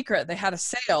Victoria's Secret. They had a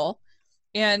sale."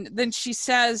 And then she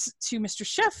says to Mr.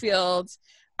 Sheffield,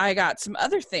 "I got some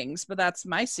other things, but that's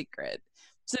my secret."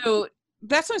 So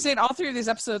that's what I'm saying. All three of these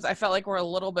episodes, I felt like were a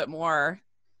little bit more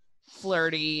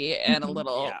flirty and a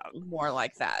little more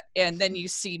like that. And then you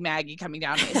see Maggie coming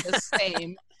down in the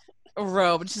same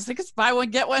robe, and she's like, "It's buy one,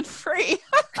 get one free."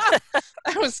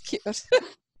 That was cute.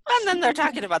 And then they're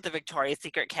talking about the Victoria's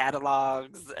Secret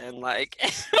catalogs and like,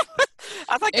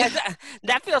 I was like,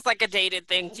 that feels like a dated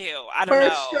thing too. I don't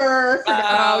know. For sure.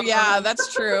 Oh yeah,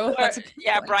 that's true. That's a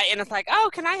yeah, point. Brighton is like, oh,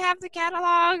 can I have the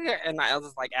catalog? And I was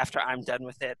just like, after I'm done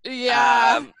with it.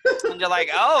 Yeah. And you're like,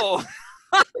 oh,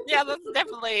 yeah, that's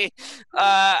definitely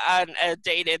a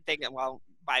dated thing. Well,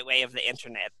 by way of the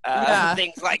internet,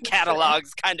 things like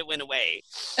catalogs kind of went away.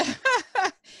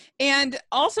 And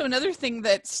also another thing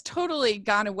that's totally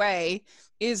gone away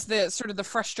is the sort of the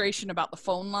frustration about the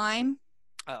phone line.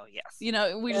 Oh yes. You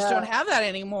know, we just don't have that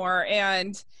anymore.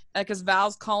 And because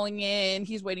Val's calling in,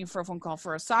 he's waiting for a phone call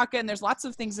for Osaka, and there's lots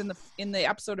of things in the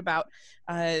episode about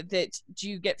that do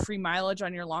you get free mileage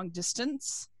on your long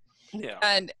distance? Yeah.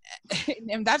 And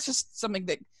that's just something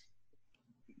that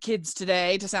kids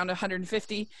today, to sound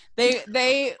 150,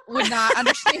 they would not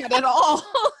understand at all,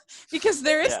 because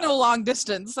there is no long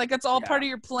distance. Like, it's all part of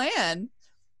your plan.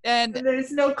 And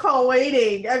there's no call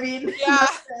waiting. I mean, yeah.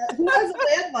 Who has a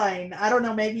landline? I don't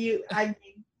know. Maybe you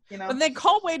know. But then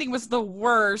call waiting was the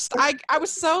worst. I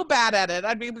was so bad at it.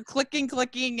 I'd be clicking,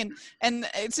 and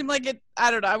it seemed like it.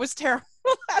 I don't know. I was terrible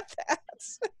at that.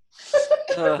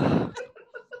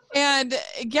 And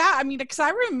yeah, I mean, because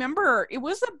I remember it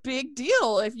was a big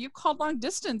deal if you called long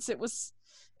distance. It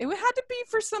had to be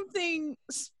for something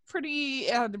pretty.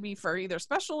 It had to be for either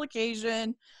special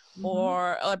occasion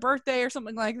or a birthday or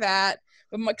something like that.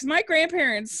 But because my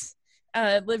grandparents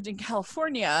lived in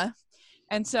California,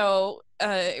 and so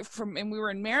and we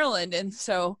were in Maryland, and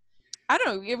so I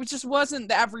don't know, it just wasn't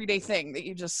the everyday thing that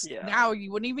you just now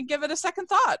you wouldn't even give it a second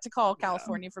thought to call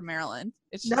California from Maryland.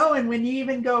 It's just, no, and when you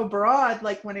even go abroad,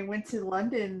 like when I went to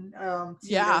London 2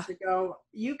 years ago,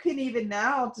 you can even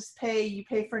now just pay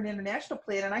for an international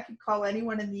plan, and I could call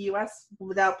anyone in the US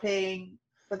without paying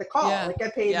for the call. Yeah. Like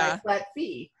I paid my flat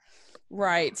fee.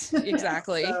 Right,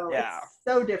 exactly. So it's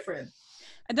so different.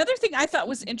 Another thing I thought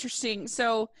was interesting,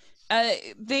 so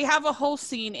they have a whole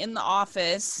scene in the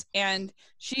office, and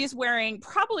she is wearing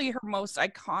probably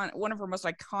one of her most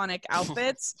iconic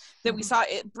outfits that we saw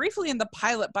it briefly in the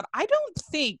pilot, but I don't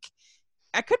think,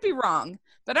 I could be wrong,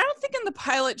 but I don't think in the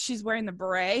pilot she's wearing the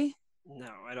beret.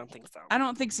 No, I don't think so. I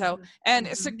don't think so. And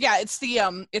so it's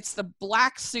the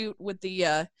black suit with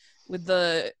the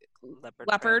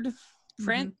leopard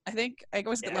print. I think I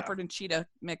always get leopard and cheetah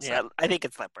mixed up. Yeah, I think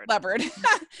it's leopard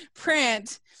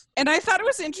print. And I thought it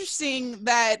was interesting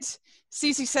that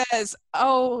Cece says,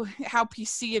 "Oh, how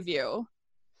PC of you,"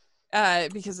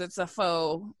 because it's a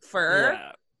faux fur.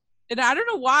 Yeah. And I don't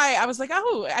know why I was like,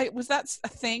 "Oh, was that a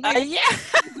thing?" Yeah,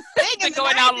 it's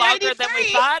going out longer than we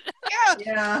thought.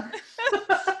 Yeah.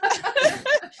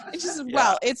 It's just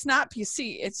it's not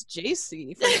PC, it's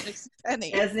JC for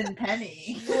JCPenney. As in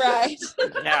Penny. Right.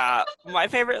 Yeah, my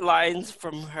favorite lines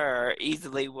from her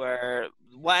easily were,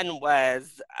 one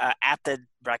was at the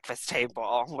breakfast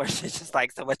table, where she's just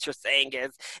like, so what you're saying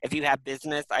is, if you have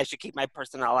business, I should keep my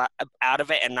personnel out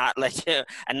of it and not let you,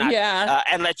 and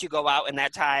let you go out in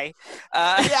that tie.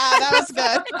 Yeah, that was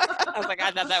good. I was like,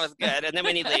 I thought that was good. And then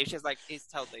when he leaves, she's like, he's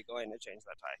totally going to change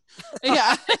that tie.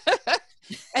 Yeah.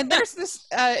 And there's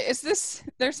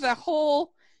there's that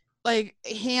whole like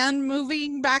hand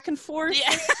moving back and forth.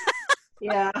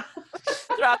 Yeah.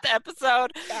 Throughout the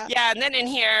episode. Yeah, and then in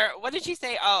here, what did she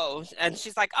say? Oh, and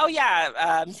she's like, oh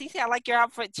yeah, Cece, I like your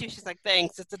outfit too. She's like,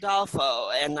 thanks, it's Adolfo.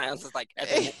 And I was just like,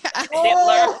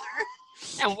 Hitler.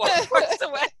 And walks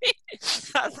away.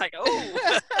 I was like,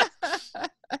 oh.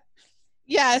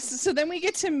 Yes, so then we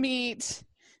get to meet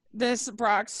this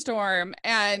Brock Storm,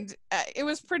 and it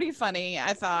was pretty funny.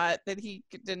 I thought that he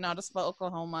did not spell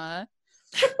Oklahoma.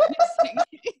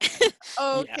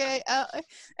 Okay,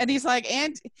 and he's like,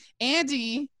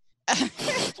 Andy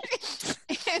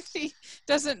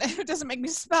doesn't make me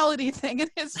spell anything in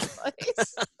his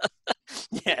place.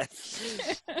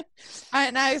 Yes.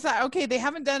 And I thought, okay, they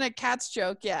haven't done a Cats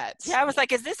joke yet. Yeah, I was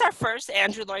like, is this our first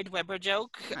Andrew Lloyd Webber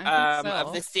joke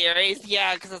of the series?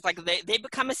 Yeah, because it's like they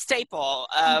become a staple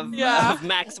of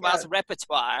Maxwell's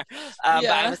repertoire. But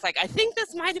I was like, I think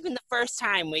this might have been the first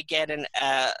time we get an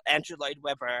Andrew Lloyd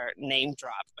Webber name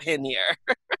drop in here.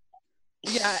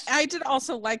 Yeah, I did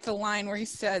also like the line where he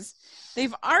says,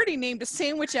 they've already named a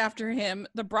sandwich after him,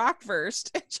 the Brockwurst.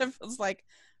 And Jeff was like,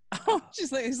 oh,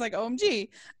 he's like, OMG,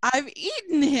 I've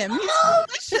eaten him.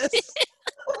 He's delicious.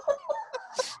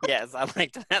 Yes, I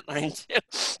liked that line too.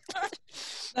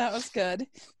 That was good.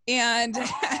 And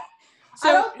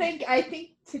I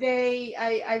think today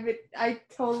I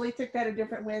totally took that a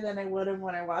different way than I would have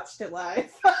when I watched it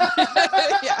live.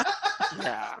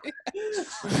 Yeah.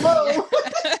 Whoa.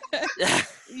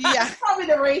 Yeah. That's probably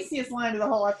the raciest line of the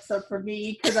whole episode for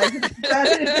me, because I just said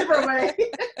it in a different way.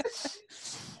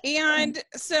 And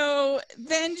so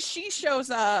then she shows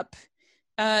up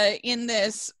in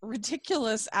this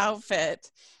ridiculous outfit.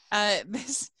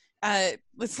 This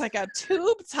it's like a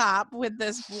tube top with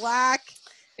this black.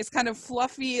 It's kind of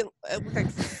fluffy, like,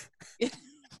 and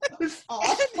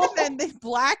then the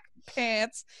black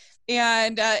pants.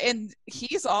 And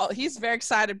he's very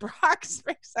excited. Brock's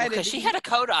very excited because she had a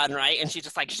coat on, right? And she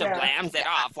just like shablams it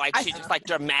off, like she just like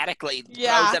dramatically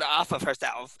throws it off of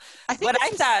herself. I think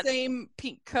it's the same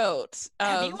pink coat.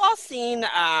 Have you all seen?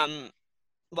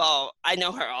 Well, I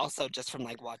know her also just from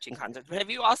like watching concerts. But have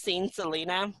you all seen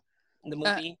Selena, the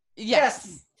movie?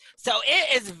 Yes. So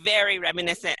it is very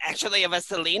reminiscent, actually, of a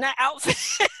Selena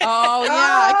outfit. Oh,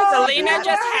 yeah. Selena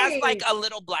just has, like, a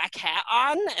little black hat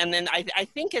on, and then I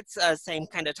think it's the same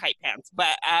kind of tight pants.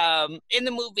 But in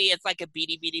the movie, it's like a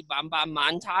Beady Beady Bom Bom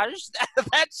montage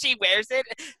that she wears it.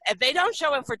 And they don't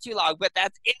show it for too long, but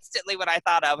that's instantly what I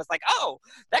thought of. I was like, oh,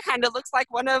 that kind of looks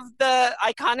like one of the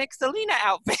iconic Selena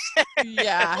outfits.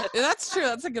 Yeah, that's true.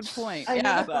 That's a good point. I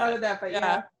never thought of that, but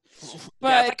yeah.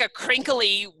 But it's like a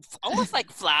crinkly, almost like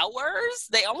flowers.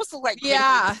 They almost look like crinkly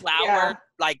flower,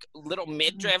 like little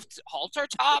midriff halter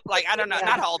top. Like, I don't know,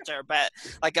 not halter, but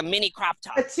like a mini crop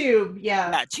top. A tube,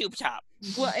 yeah, tube top.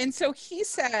 Well, and so he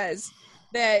says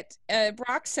that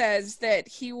Brock says that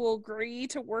he will agree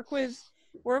to work with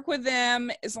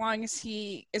them as long as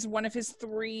he is one of his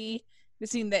three.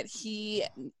 Missing that he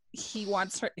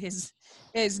wants his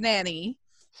nanny.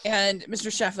 And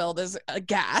Mr. Sheffield is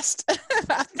aghast.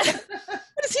 What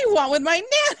does he want with my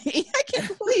nanny? I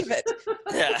can't believe it.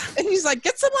 Yeah. And he's like,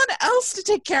 get someone else to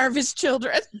take care of his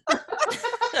children.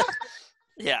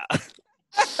 Yeah.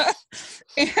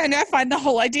 And I find the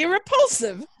whole idea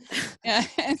repulsive.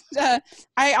 And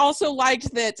I also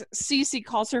liked that Cece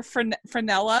calls her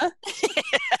Frenella.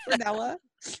 Frenella.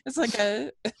 It's like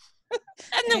a...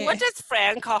 And then what does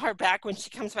Fran call her back when she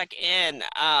comes back in?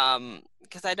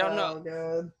 Because I don't know.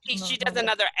 God. She does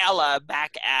another Ella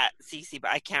back at Cece,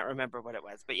 but I can't remember what it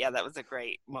was. But yeah, that was a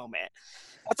great moment.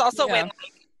 It's also when like,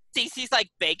 Cece's like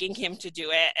begging him to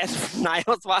do it, and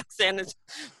Niles walks in and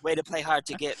way to play hard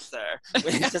to get, sir.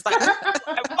 It's just like,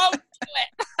 I won't do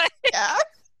it. Yeah,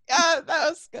 that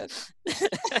was good.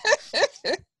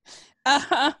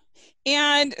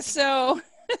 And so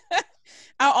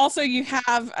also you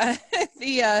have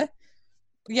you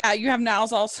have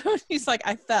Niles also. He's like,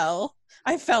 I fell,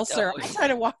 sir. I tried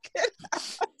to walk in.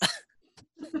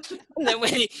 And then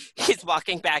when he's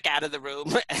walking back out of the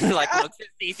room and like looks at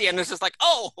Cece and is just like,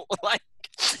 oh, like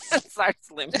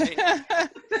starts limping.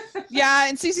 Yeah,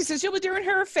 and Cece says she'll be doing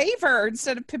her a favor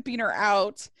instead of pimping her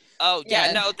out. Oh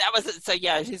yeah, no, that was so.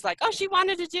 Yeah, she's like, oh, she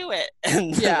wanted to do it,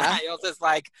 and Niles is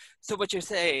like, so what you're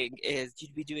saying is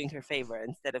you'd be doing her a favor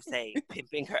instead of saying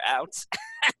pimping her out.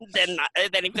 And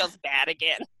then he feels bad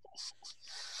again.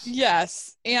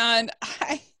 Yes, and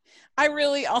I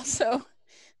really also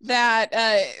that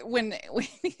when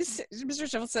Mr.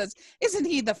 Sheffield says, "Isn't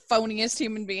he the phoniest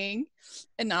human being?"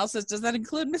 and Niles says, "Does that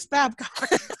include Miss Babcock?"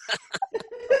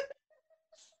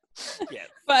 Yeah.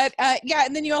 But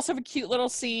and then you also have a cute little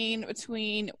scene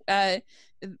between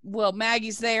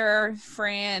Maggie's there,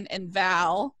 Fran, and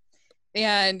Val,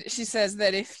 and she says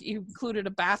that if you included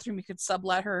a bathroom, you could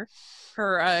sublet her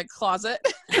closet.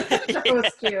 That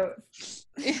was cute.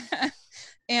 Yeah.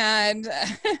 And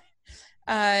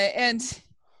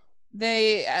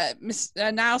they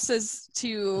now says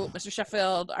to Mr.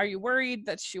 Sheffield, "Are you worried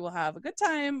that she will have a good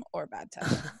time or a bad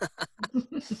time?"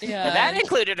 Yeah, and that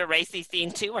included a racy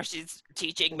scene too, where she's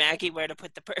teaching Maggie where to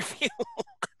put the perfume.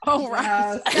 Oh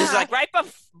right, it's like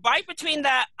right between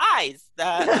the eyes,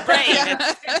 the brain.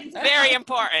 It's very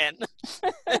important.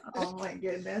 Oh my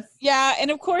goodness. Yeah,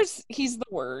 and of course he's the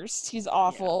worst. He's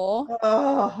awful. Yeah.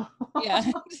 Oh.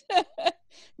 Yeah.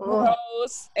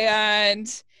 Gross. And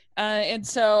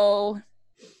so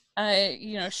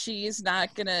she's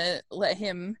not gonna let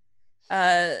him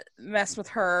mess with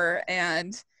her,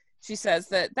 and she says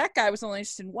that guy was only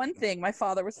interested in one thing. My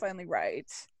father was finally right.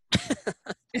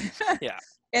 Yeah.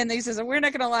 And he says, we're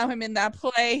not going to allow him in that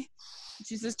play.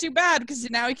 She says, too bad, because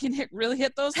now he can really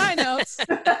hit those high notes.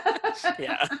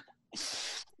 Yeah.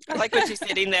 I like when she's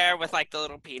sitting there with like the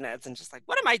little peanuts and just like,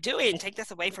 what am I doing? Take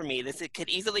this away from me. It could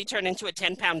easily turn into a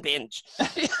 10-pound binge.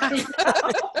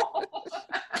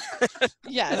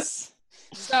 Yes.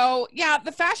 So yeah,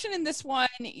 the fashion in this one,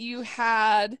 you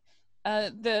had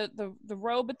the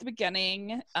robe at the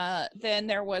beginning. Then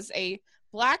there was a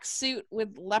black suit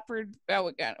with leopard. Oh,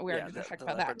 again, we already talked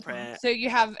about that. Print. So you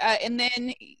have, and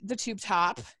then the tube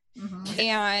top,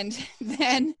 and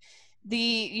then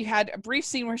you had a brief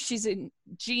scene where she's in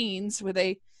jeans with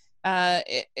a,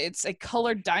 it's a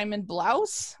colored diamond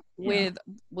blouse with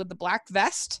the black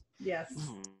vest. Yes.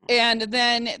 And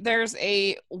then there's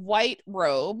a white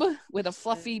robe with a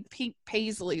fluffy pink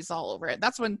paisleys all over it.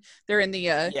 That's when they're in the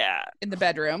in the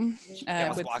bedroom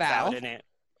with Val. Out in it.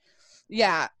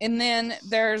 Yeah, and then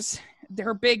there's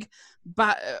their big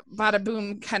bada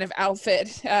boom kind of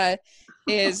outfit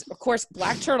is of course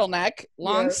black turtleneck,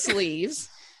 long sleeves,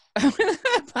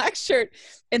 black shirt,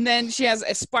 and then she has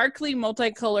a sparkly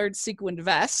multicolored sequined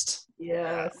vest.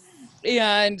 Yes.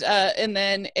 And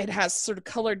then it has sort of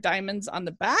colored diamonds on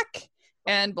the back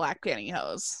and black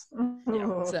pantyhose.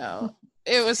 So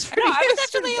it was pretty. I was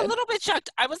actually a little bit shocked.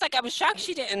 I was shocked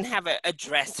she didn't have a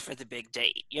dress for the big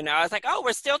date. You know, I was like, oh,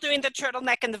 we're still doing the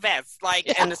turtleneck and the vest,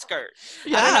 and the skirt.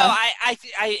 Yeah. I don't know.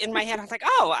 I in my head, I was like,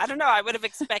 oh, I don't know. I would have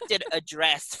expected a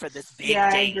dress for this big date.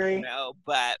 I agree. You know,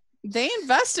 but they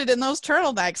invested in those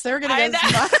turtlenecks. They were going to get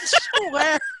as much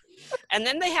wear. And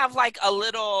then they have like a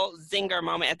little zinger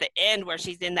moment at the end where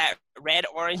she's in that red,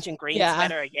 orange, and green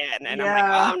sweater again. And I'm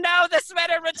like, oh no, the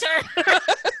sweater returned.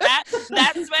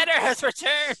 that sweater has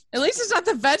returned. At least it's not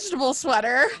the vegetable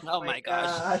sweater. Oh my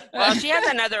gosh. Well, she has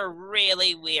another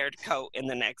really weird coat in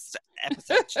the next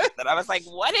episode that I was like,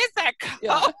 what is that coat?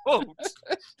 Yeah.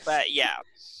 But yeah.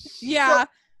 Yeah.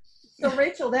 So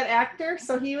Rachel, that actor,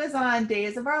 so he was on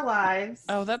Days of Our Lives.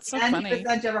 Oh, that's so funny. And he was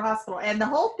on General Hospital. And the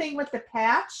whole thing with the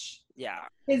patch. Yeah.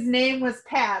 His name was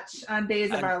Patch on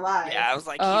Days of Our Lives. Yeah, I was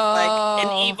like, he's like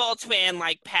an evil twin,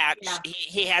 like Patch. Yeah.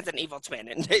 He has an evil twin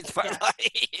in Days of Our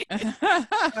Lives.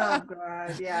 Oh,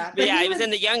 God, yeah. But yeah, he was in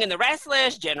The Young and the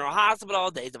Restless, General Hospital,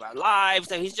 Days of Our Lives.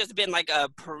 So he's just been like a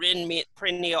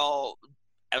perennial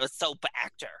soap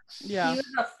actor. Yeah. He was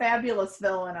a fabulous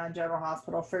villain on General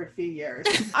Hospital for a few years.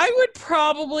 I would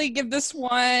probably give this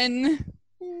one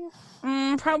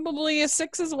probably a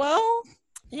 6 as well.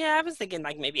 Yeah, I was thinking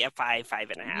like maybe a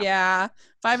 5.5. Yeah,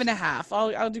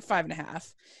 5.5. I'll do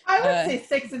 5.5. I would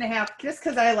say 6.5, just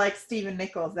because I like Stephen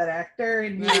Nichols, that actor,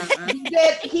 and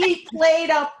he played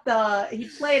up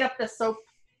the soap.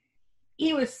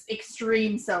 He was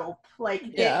extreme soap,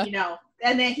 you know,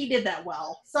 and then he did that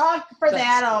well. So for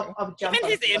that, I'll jump.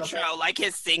 Even his intro, like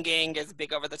his singing, is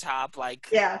big over the top, like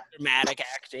dramatic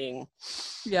acting.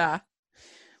 Yeah.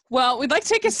 Well, we'd like to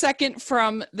take a second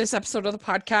from this episode of the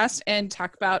podcast and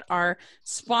talk about our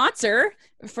sponsor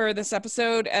for this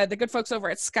episode, the good folks over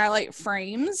at Skylight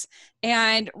Frames.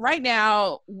 And right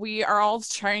now, we are all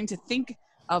trying to think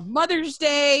of Mother's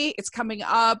Day. It's coming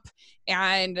up,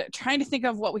 and trying to think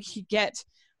of what we could get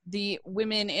the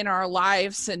women in our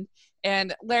lives.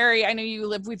 And Larry, I know you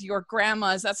live with your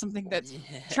grandmas. That's something that's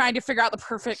trying to figure out the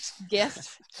perfect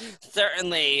gift.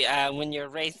 Certainly, when you're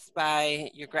raised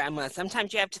by your grandma,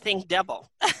 sometimes you have to think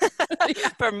double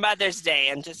for Mother's Day,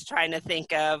 and just trying to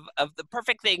think of the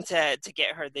perfect thing to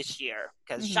get her this year,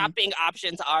 because shopping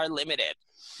options are limited.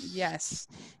 Yes.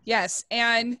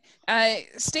 And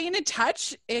staying in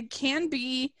touch, it can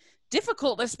be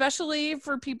difficult, especially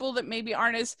for people that maybe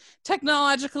aren't as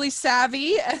technologically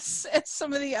savvy as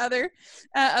some of the other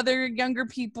younger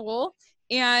people.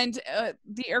 And a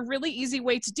really easy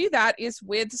way to do that is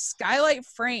with Skylight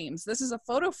Frames. This is a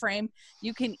photo frame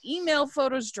you can email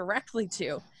photos directly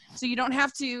to. So you don't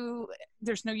have to,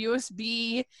 there's no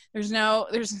USB, there's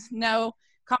no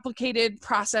complicated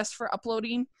process for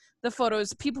uploading the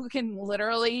photos. People can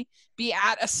literally be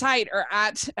at a site or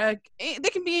they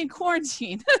can be in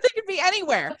quarantine. They can be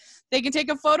anywhere. They can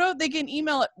take a photo, they can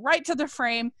email it right to the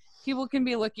frame. People can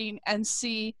be looking and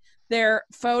see their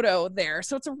photo there.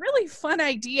 So it's a really fun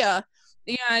idea.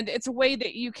 And it's a way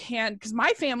that you can, because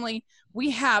my family, we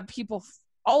have people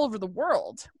all over the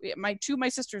world. My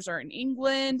sisters are in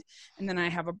England, and then I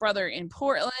have a brother in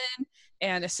Portland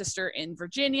and a sister in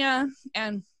Virginia.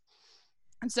 And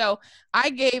so I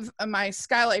gave my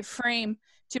Skylight frame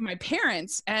to my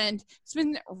parents, and it's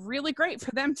been really great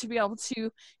for them to be able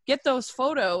to get those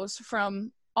photos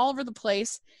from all over the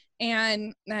place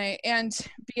and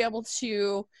be able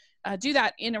to do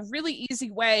that in a really easy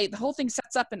way. The whole thing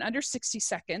sets up in under 60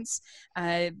 seconds.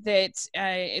 It's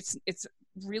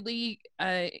really,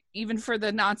 even for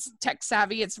the non-tech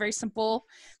savvy, it's very simple.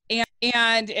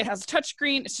 And it has a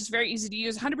touchscreen. It's just very easy to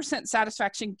use. 100%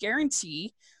 satisfaction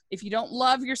guarantee. If you don't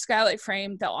love your Skylight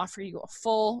frame, they'll offer you a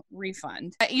full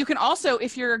refund. You can also,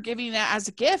 if you're giving that as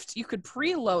a gift, you could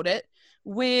preload it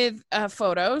with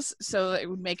photos, so that it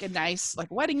would make a nice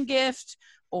wedding gift,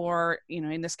 or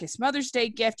in this case Mother's Day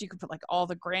gift. You could put all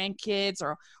the grandkids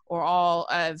or all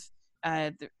of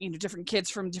different kids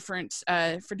from different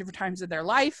for different times of their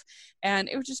life, and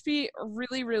it would just be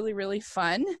really, really, really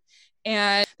fun.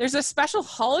 And there's a special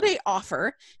holiday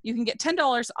offer. You can get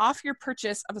 $10 off your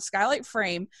purchase of a skylight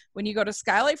frame when you go to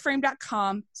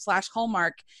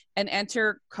skylightframe.com/Hallmark and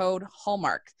enter code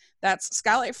Hallmark. That's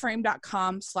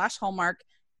skylightframe.com/Hallmark.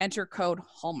 Enter code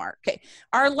Hallmark. Okay,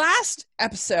 our last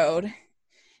episode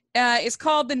is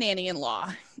called The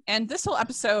Nanny-in-Law, and this whole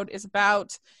episode is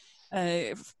about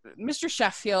Mr.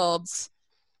 Sheffield's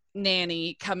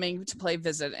nanny coming to play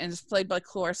visit, and it's played by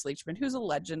Cloris Leachman, who's a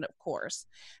legend, of course.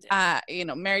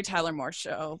 Mary Tyler Moore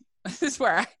Show is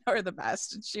where I know her the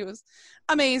best, and she was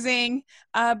amazing.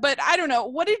 But I don't know,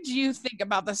 what did you think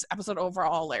about this episode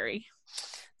overall, Larry?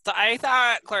 So I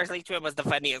thought Cloris Leachman was the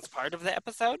funniest part of the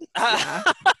episode. Yeah.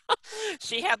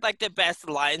 She had like the best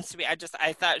lines to me. I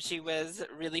thought she was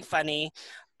really funny.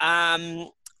 I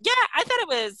thought it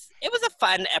was a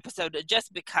fun episode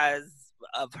just because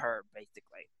of her,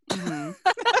 basically. Mm-hmm.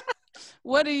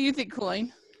 What do you think,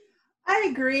 Colleen? I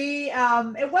agree.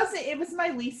 It was my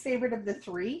least favorite of the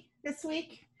three this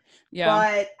week. Yeah.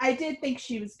 But I did think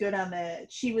she was good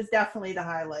she was definitely the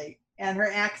highlight. And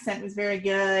her accent was very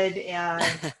good, and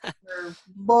her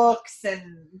looks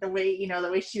and the way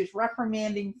she was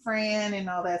reprimanding Fran and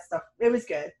all that stuff. It was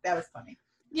good. That was funny.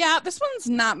 Yeah, this one's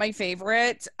not my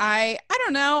favorite. I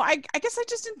don't know. I guess I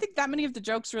just didn't think that many of the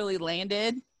jokes really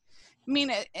landed. I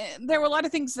mean, there were a lot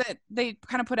of things that they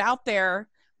kind of put out there,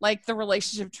 like the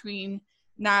relationship between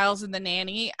Niles and the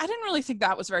nanny. I didn't really think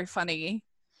that was very funny.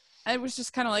 It was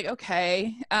just kind of like,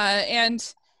 okay.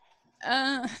 And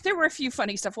there were a few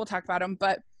funny stuff. We'll talk about them,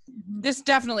 but this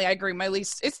definitely, I agree,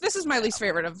 this is my least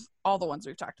favorite of all the ones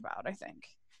we've talked about, I think.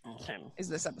 Okay. Is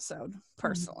this episode,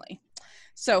 personally,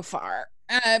 so far.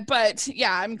 But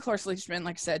yeah, I mean, Cloris Leachman,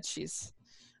 like I said,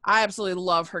 I absolutely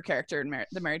love her character in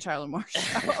the Mary Tyler Moore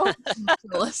Show.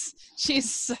 Phyllis. She's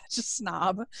such a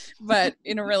snob, but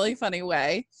in a really funny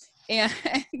way. And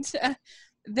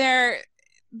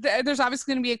there's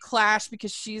obviously going to be a clash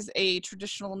because she's a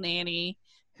traditional nanny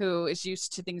who is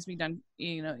used to things being done,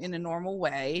 in a normal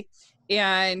way.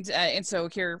 And so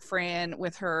here Fran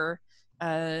with her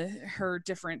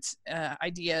different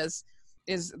ideas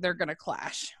they're going to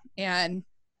clash. And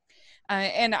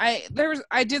I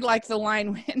did like the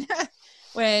line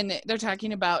when they're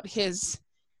talking about his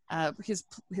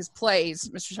plays,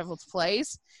 Mr. Sheffield's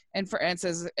plays, and Fran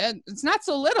says, it's not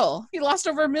so little. He lost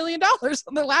over $1 million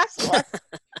on the last one.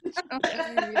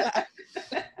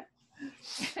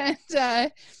 And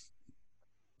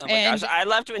oh my gosh, I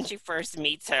loved when she first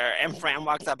meets her and Fran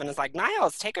walks up and is like,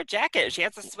 Niles, take her jacket. She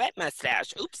has a sweat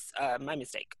mustache. Oops, my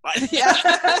mistake.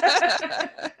 Yeah.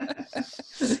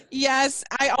 Yes,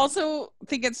 I also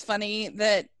think it's funny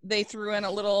that they threw in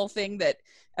a little thing that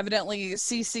evidently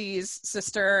Cece's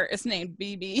sister is named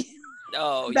BB.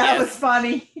 Oh, that was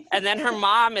funny. And then her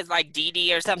mom is like Dee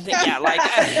Dee or something. Yeah, like.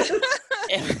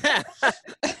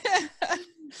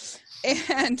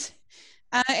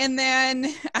 And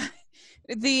then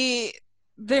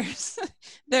there's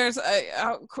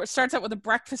starts out with a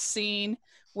breakfast scene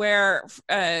where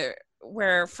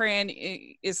Fran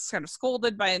is kind of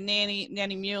scolded by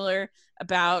Nanny Mueller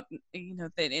about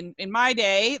that in my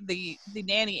day the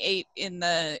nanny ate with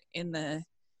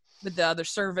the other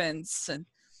servants and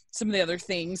some of the other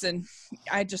things. And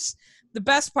the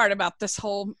best part about this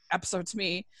whole episode to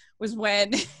me was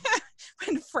when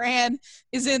Fran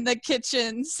is in the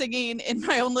kitchen singing "In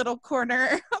My Own Little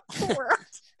Corner"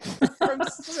 from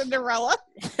Cinderella.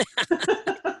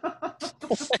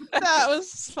 That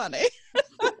was funny.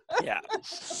 Yeah.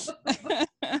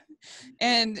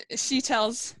 And she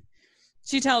tells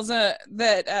that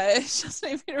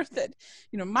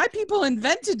my people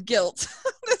invented guilt.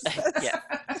 Yeah.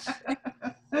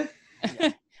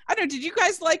 I don't know. Did you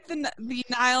guys like the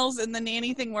Niles and the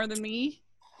nanny thing more than me?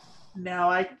 No,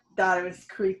 I thought it was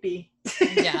creepy.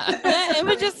 Yeah. It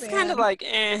was just kind of like,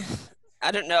 I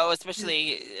don't know, especially,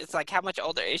 it's like, how much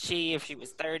older is she? If she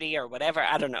was 30 or whatever,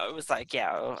 I don't know. It was like,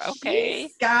 yeah, okay.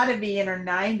 She's got to be in her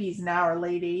 90s now or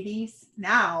late 80s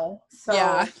now. So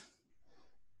yeah.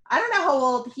 I don't know how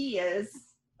old he is.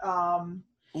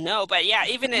 No, but yeah,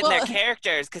 even in their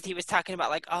characters, because he was talking about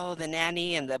like, oh, the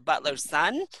nanny and the butler's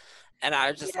son. And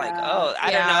I was just like, oh,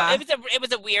 I don't know. It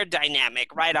was a weird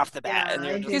dynamic right off the bat. Yeah,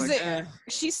 and just like,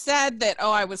 she said that,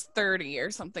 I was 30 or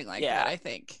something like that, I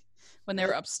think, when they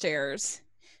were upstairs.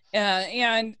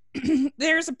 And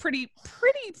there's a pretty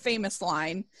famous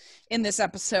line in this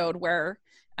episode where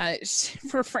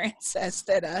Fran says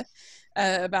that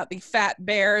about the fat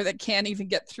bear that can't even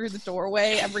get through the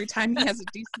doorway every time he has a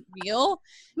decent meal.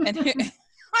 And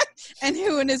And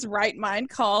who in his right mind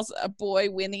calls a boy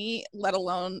Winnie, let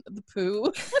alone the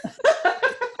poo?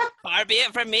 Far be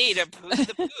it from me to poo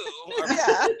the poo. Or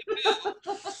Yeah. the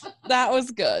poo. That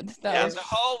was good. That was The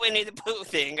whole Winnie the Pooh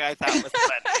thing I thought was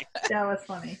funny. That was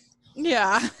funny.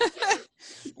 yeah.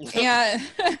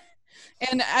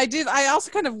 And I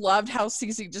also kind of loved how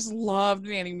Cece just loved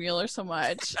Nanny Mueller so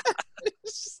much.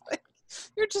 It's just like,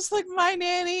 you're just like my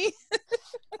nanny.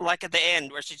 Like at the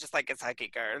end where she just like gets hiking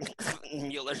her and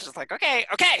Mueller's just like, okay,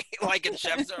 like and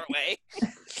shoves her away.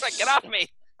 She's like, get off me.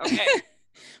 Okay.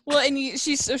 Well, and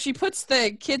she puts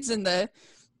the kids in the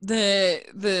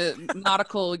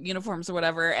nautical uniforms or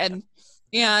whatever, and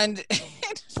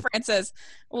Fran says,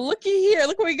 well, looky here,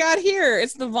 look what we got here.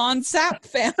 It's the Von Sapp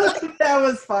family. That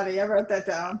was funny. I wrote that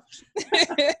down.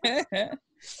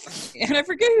 And I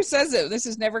forget who says it. This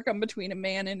has never come between a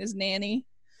man and his nanny.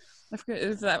 I forget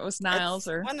if that was Niles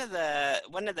or one of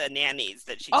the nannies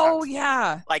that she oh talks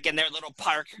yeah, to, like in their little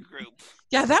park group.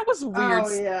 Yeah, that was weird.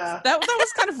 Oh yeah. That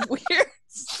was kind of weird.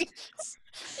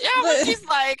 Yeah, but she's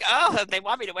like, oh, they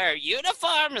want me to wear a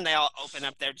uniform, and they all open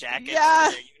up their jackets Yeah.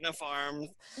 and their uniforms.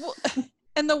 Well,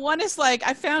 and the one is like,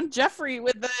 I found Jeffrey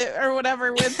with the or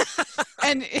whatever with,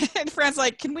 and Fran's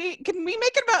like, can we make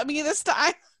it about me this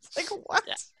time? It's like, what?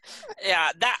 Yeah,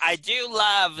 that I do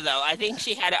love though. I think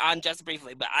she had it on just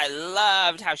briefly, but I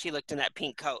loved how she looked in that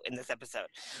pink coat in this episode.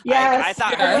 Yes, I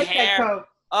thought I her like that hair. coat.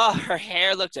 Oh, her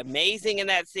hair looked amazing in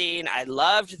that scene. I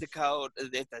loved the coat,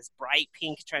 this bright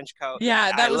pink trench coat.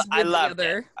 Yeah, that was I with loved the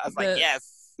other. it. I was like,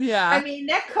 yes. Yeah. I mean,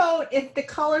 that coat, if the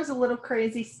color's a little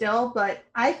crazy still, but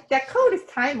that coat is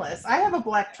timeless. I have a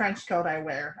black trench coat I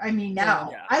wear. I mean, now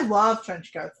Yeah. I love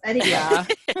trench coats. Anyway. Yeah.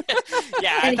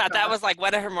 Yeah, I thought that was like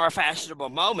one of her more fashionable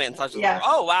moments. I was just like,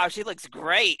 oh wow, she looks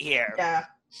great here. Yeah.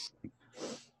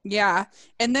 Yeah.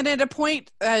 And then at a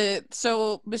point,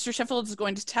 so Mr. Sheffield is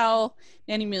going to tell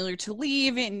Nanny Mueller to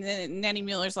leave, and then Nanny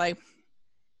Mueller's like,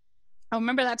 oh,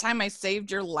 remember that time I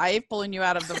saved your life pulling you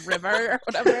out of the river or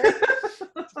whatever?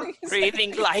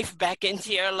 Breathing life back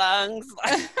into your lungs.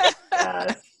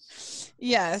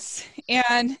 Yes.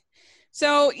 And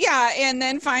so, yeah, and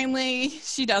then finally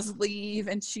she does leave,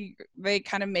 and they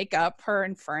kind of make up, her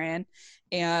and Fran,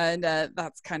 and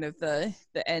that's kind of the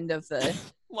end of the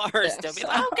Laura still be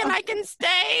like, oh, I can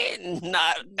stay?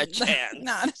 Not a chance.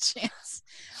 Not a chance.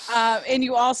 And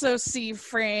you also see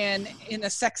Fran in a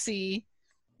sexy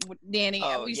nanny.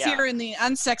 We see her in the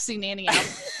unsexy nanny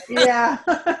outfit. Yeah.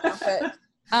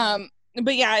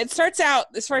 But yeah, it starts out,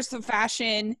 as far as the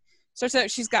fashion,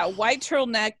 she's got white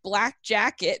turtleneck, black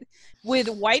jacket with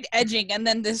white edging, and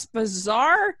then this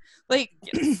bizarre, like,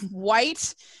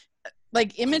 white,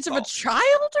 like, image of a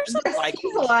child or something. Like,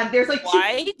 people on there's like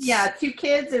white? two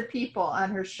kids or people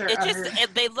on her shirt.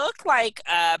 They look like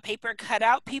paper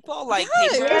cutout people, like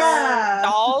Yes. paper Yeah.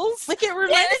 dolls. Like, it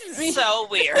reminded me. So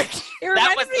weird.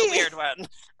 That was the weird one.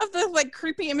 Of the, like,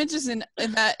 creepy images in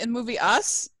the movie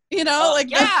Us. You know, like,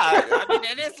 yeah, I mean,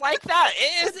 it is like that.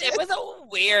 It was a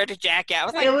weird jacket. I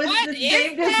was like, it was what the is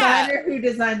same that? designer who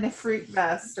designed the fruit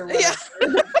vest or whatever.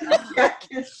 Yeah.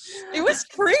 It was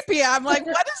creepy. I'm like,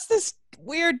 what is this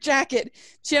weird jacket?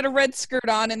 She had a red skirt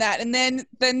on and that, and then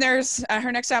there's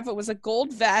her next outfit was a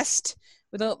gold vest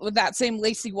with that same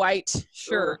lacy white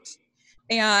shirt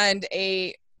and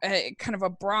a kind of a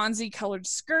bronzy colored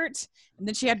skirt, and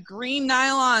then she had green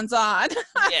nylons on.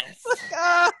 Yes.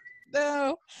 Oh,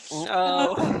 no.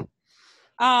 No.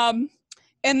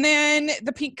 And then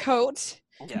the pink coat.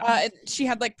 Yeah. She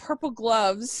had like purple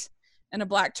gloves and a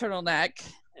black turtleneck.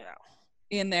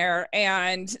 In there,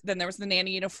 and then there was the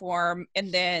nanny uniform,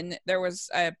 and then there was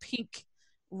a pink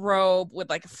robe with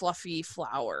like fluffy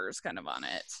flowers kind of on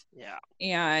it. Yeah.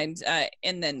 And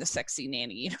then the sexy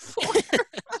nanny uniform.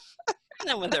 And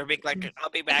then when they're big, like, I'll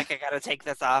be back, I gotta take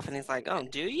this off, and he's like, oh,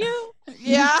 do you?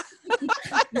 Yeah.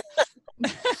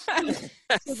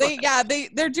 So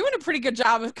they're doing a pretty good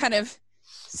job of kind of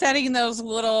setting those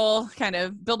little, kind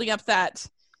of building up that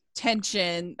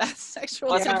tension, that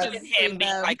sexual tension. Him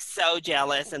being like so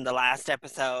jealous in the last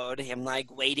episode, him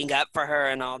like waiting up for her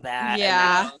and all that.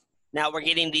 Yeah. And now we're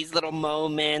getting these little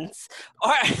moments.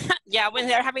 Or yeah, when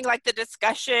they're having like the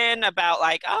discussion about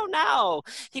like, oh no,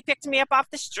 he picked me up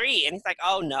off the street, and he's like,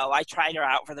 oh no, I tried her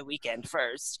out for the weekend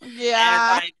first.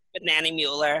 Yeah. And like with Nanny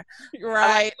Mueller.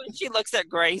 Right. When she looks at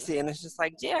Gracie and it's just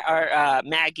like, dear, or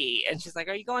Maggie, and she's like,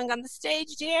 are you going on the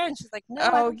stage, dear? And she's like, no.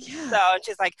 Oh, yeah. So, and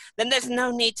she's like, then there's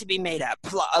no need to be made up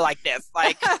like this.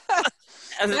 Like,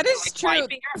 and that is like, true.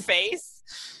 wiping her face.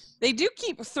 They do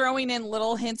keep throwing in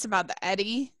little hints about the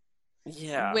Eddie.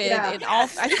 Yeah. I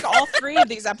think all three of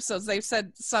these episodes they've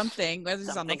said something, whether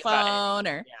it's on the Something about phone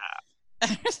or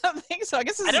or something. So I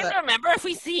guess I don't remember if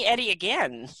we see Eddie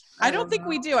again. I don't think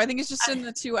we do. I think it's just in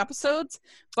the 2 episodes,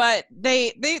 but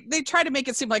they try to make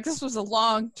it seem like this was a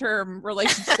long-term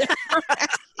relationship,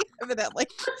 evidently.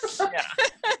 Yeah.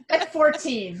 At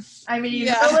 14. I mean,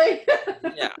 Yeah. really?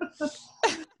 Yeah.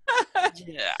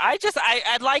 Yeah.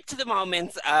 I liked the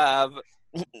moments of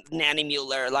Nanny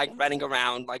Mueller like running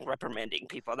around like reprimanding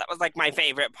people. That was like my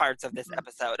favorite parts of this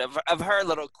episode of her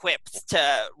little quips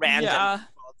to random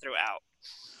people throughout.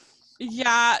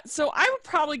 Yeah, so I would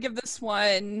probably give this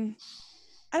one,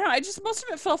 I don't know, most of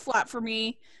it fell flat for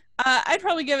me. I'd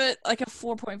probably give it like a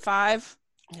 4.5.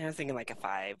 Yeah, I was thinking like a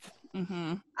 5.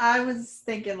 Mm-hmm. I was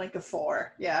thinking like a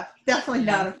 4. Yeah, definitely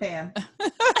not a fan.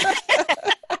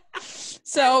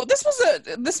 So this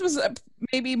was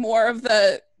maybe more of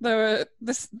this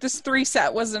 3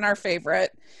 set wasn't our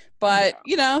favorite, but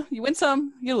you win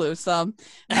some, you lose some.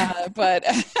 But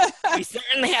we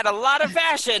certainly had a lot of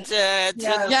fashion to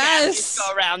go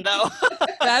around, though.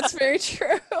 That's very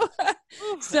true.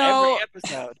 So every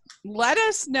episode. Let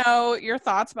us know your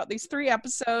thoughts about these 3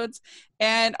 episodes,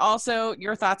 and also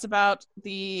your thoughts about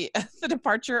the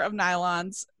departure of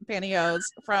nylons pantyhose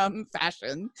from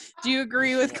fashion. Do you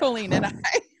agree with Colleen and I?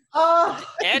 Oh,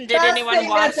 and did anyone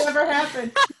watch? That's ever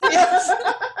happened.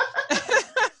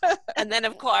 And then,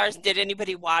 of course, did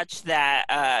anybody watch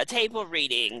that table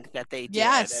reading that they did?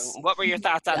 Yes. And what were your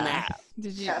thoughts on that?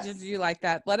 Did you like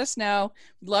that? Let us know.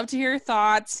 We'd love to hear your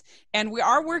thoughts. And we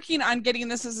are working on getting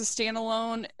this as a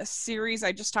standalone series.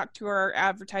 I just talked to our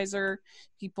advertiser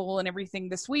people and everything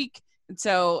this week. And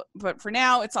so, but for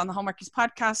now, it's on the Hallmarkies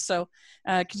podcast. So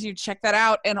continue to check that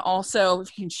out. And also,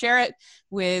 if you can share it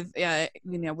with,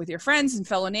 with your friends and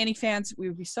fellow Nanny fans, we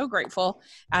would be so grateful.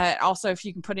 Also, if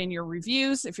you can put in your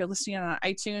reviews, if you're listening on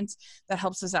iTunes, that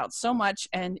helps us out so much.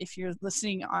 And if you're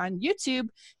listening on YouTube,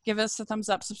 give us a thumbs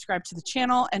up, subscribe to the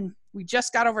channel. And we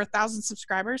just got over 1,000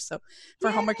 subscribers. So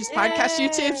for Hallmarkies podcast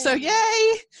YouTube. So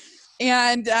yay.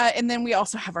 And then we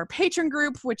also have our patron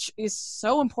group, which is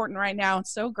so important right now.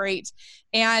 It's so great.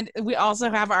 And we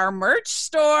also have our merch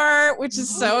store, which is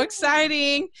so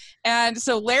exciting. And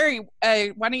so, Larry,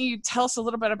 why don't you tell us a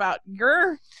little bit about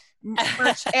your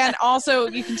merch? And also,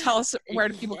 you can tell us where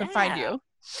people can find you.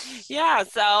 Yeah,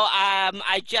 so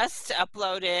I just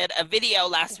uploaded a video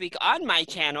last week on my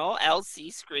channel,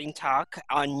 LC Screen Talk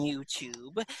on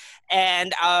YouTube,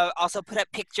 and also put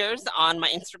up pictures on my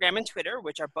Instagram and Twitter,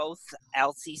 which are both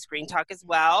LC Screen Talk as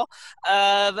well,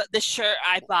 of the shirt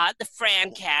I bought, the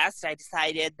Francast. I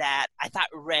decided that I thought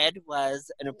red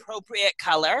was an appropriate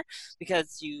color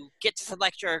because you get to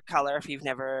select your color if you've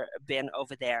never been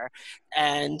over there.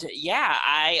 And yeah,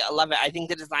 I love it. I think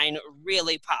the design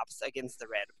really pops against the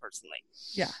red, personally.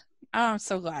 Yeah. Oh, I'm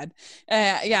so glad.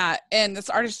 Yeah, and this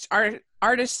artist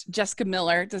Jessica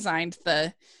Miller designed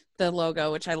the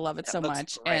logo, which I love it so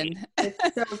much. Great. And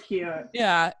it's so cute.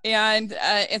 Yeah, and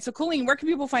so Colleen, where can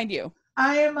people find you?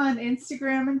 I am on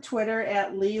Instagram and Twitter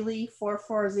at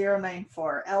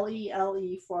Lele44094.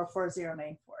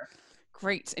 LELE44094.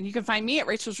 Great. And you can find me at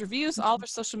Rachel's Reviews, all of our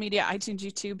social media, iTunes,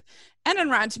 YouTube, and on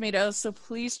Rotten Tomatoes. So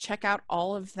please check out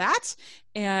all of that.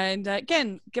 And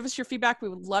again, give us your feedback. We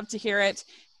would love to hear it.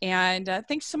 And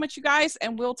thanks so much, you guys.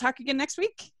 And we'll talk again next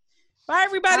week. Bye,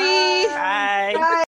 everybody. Bye. Bye.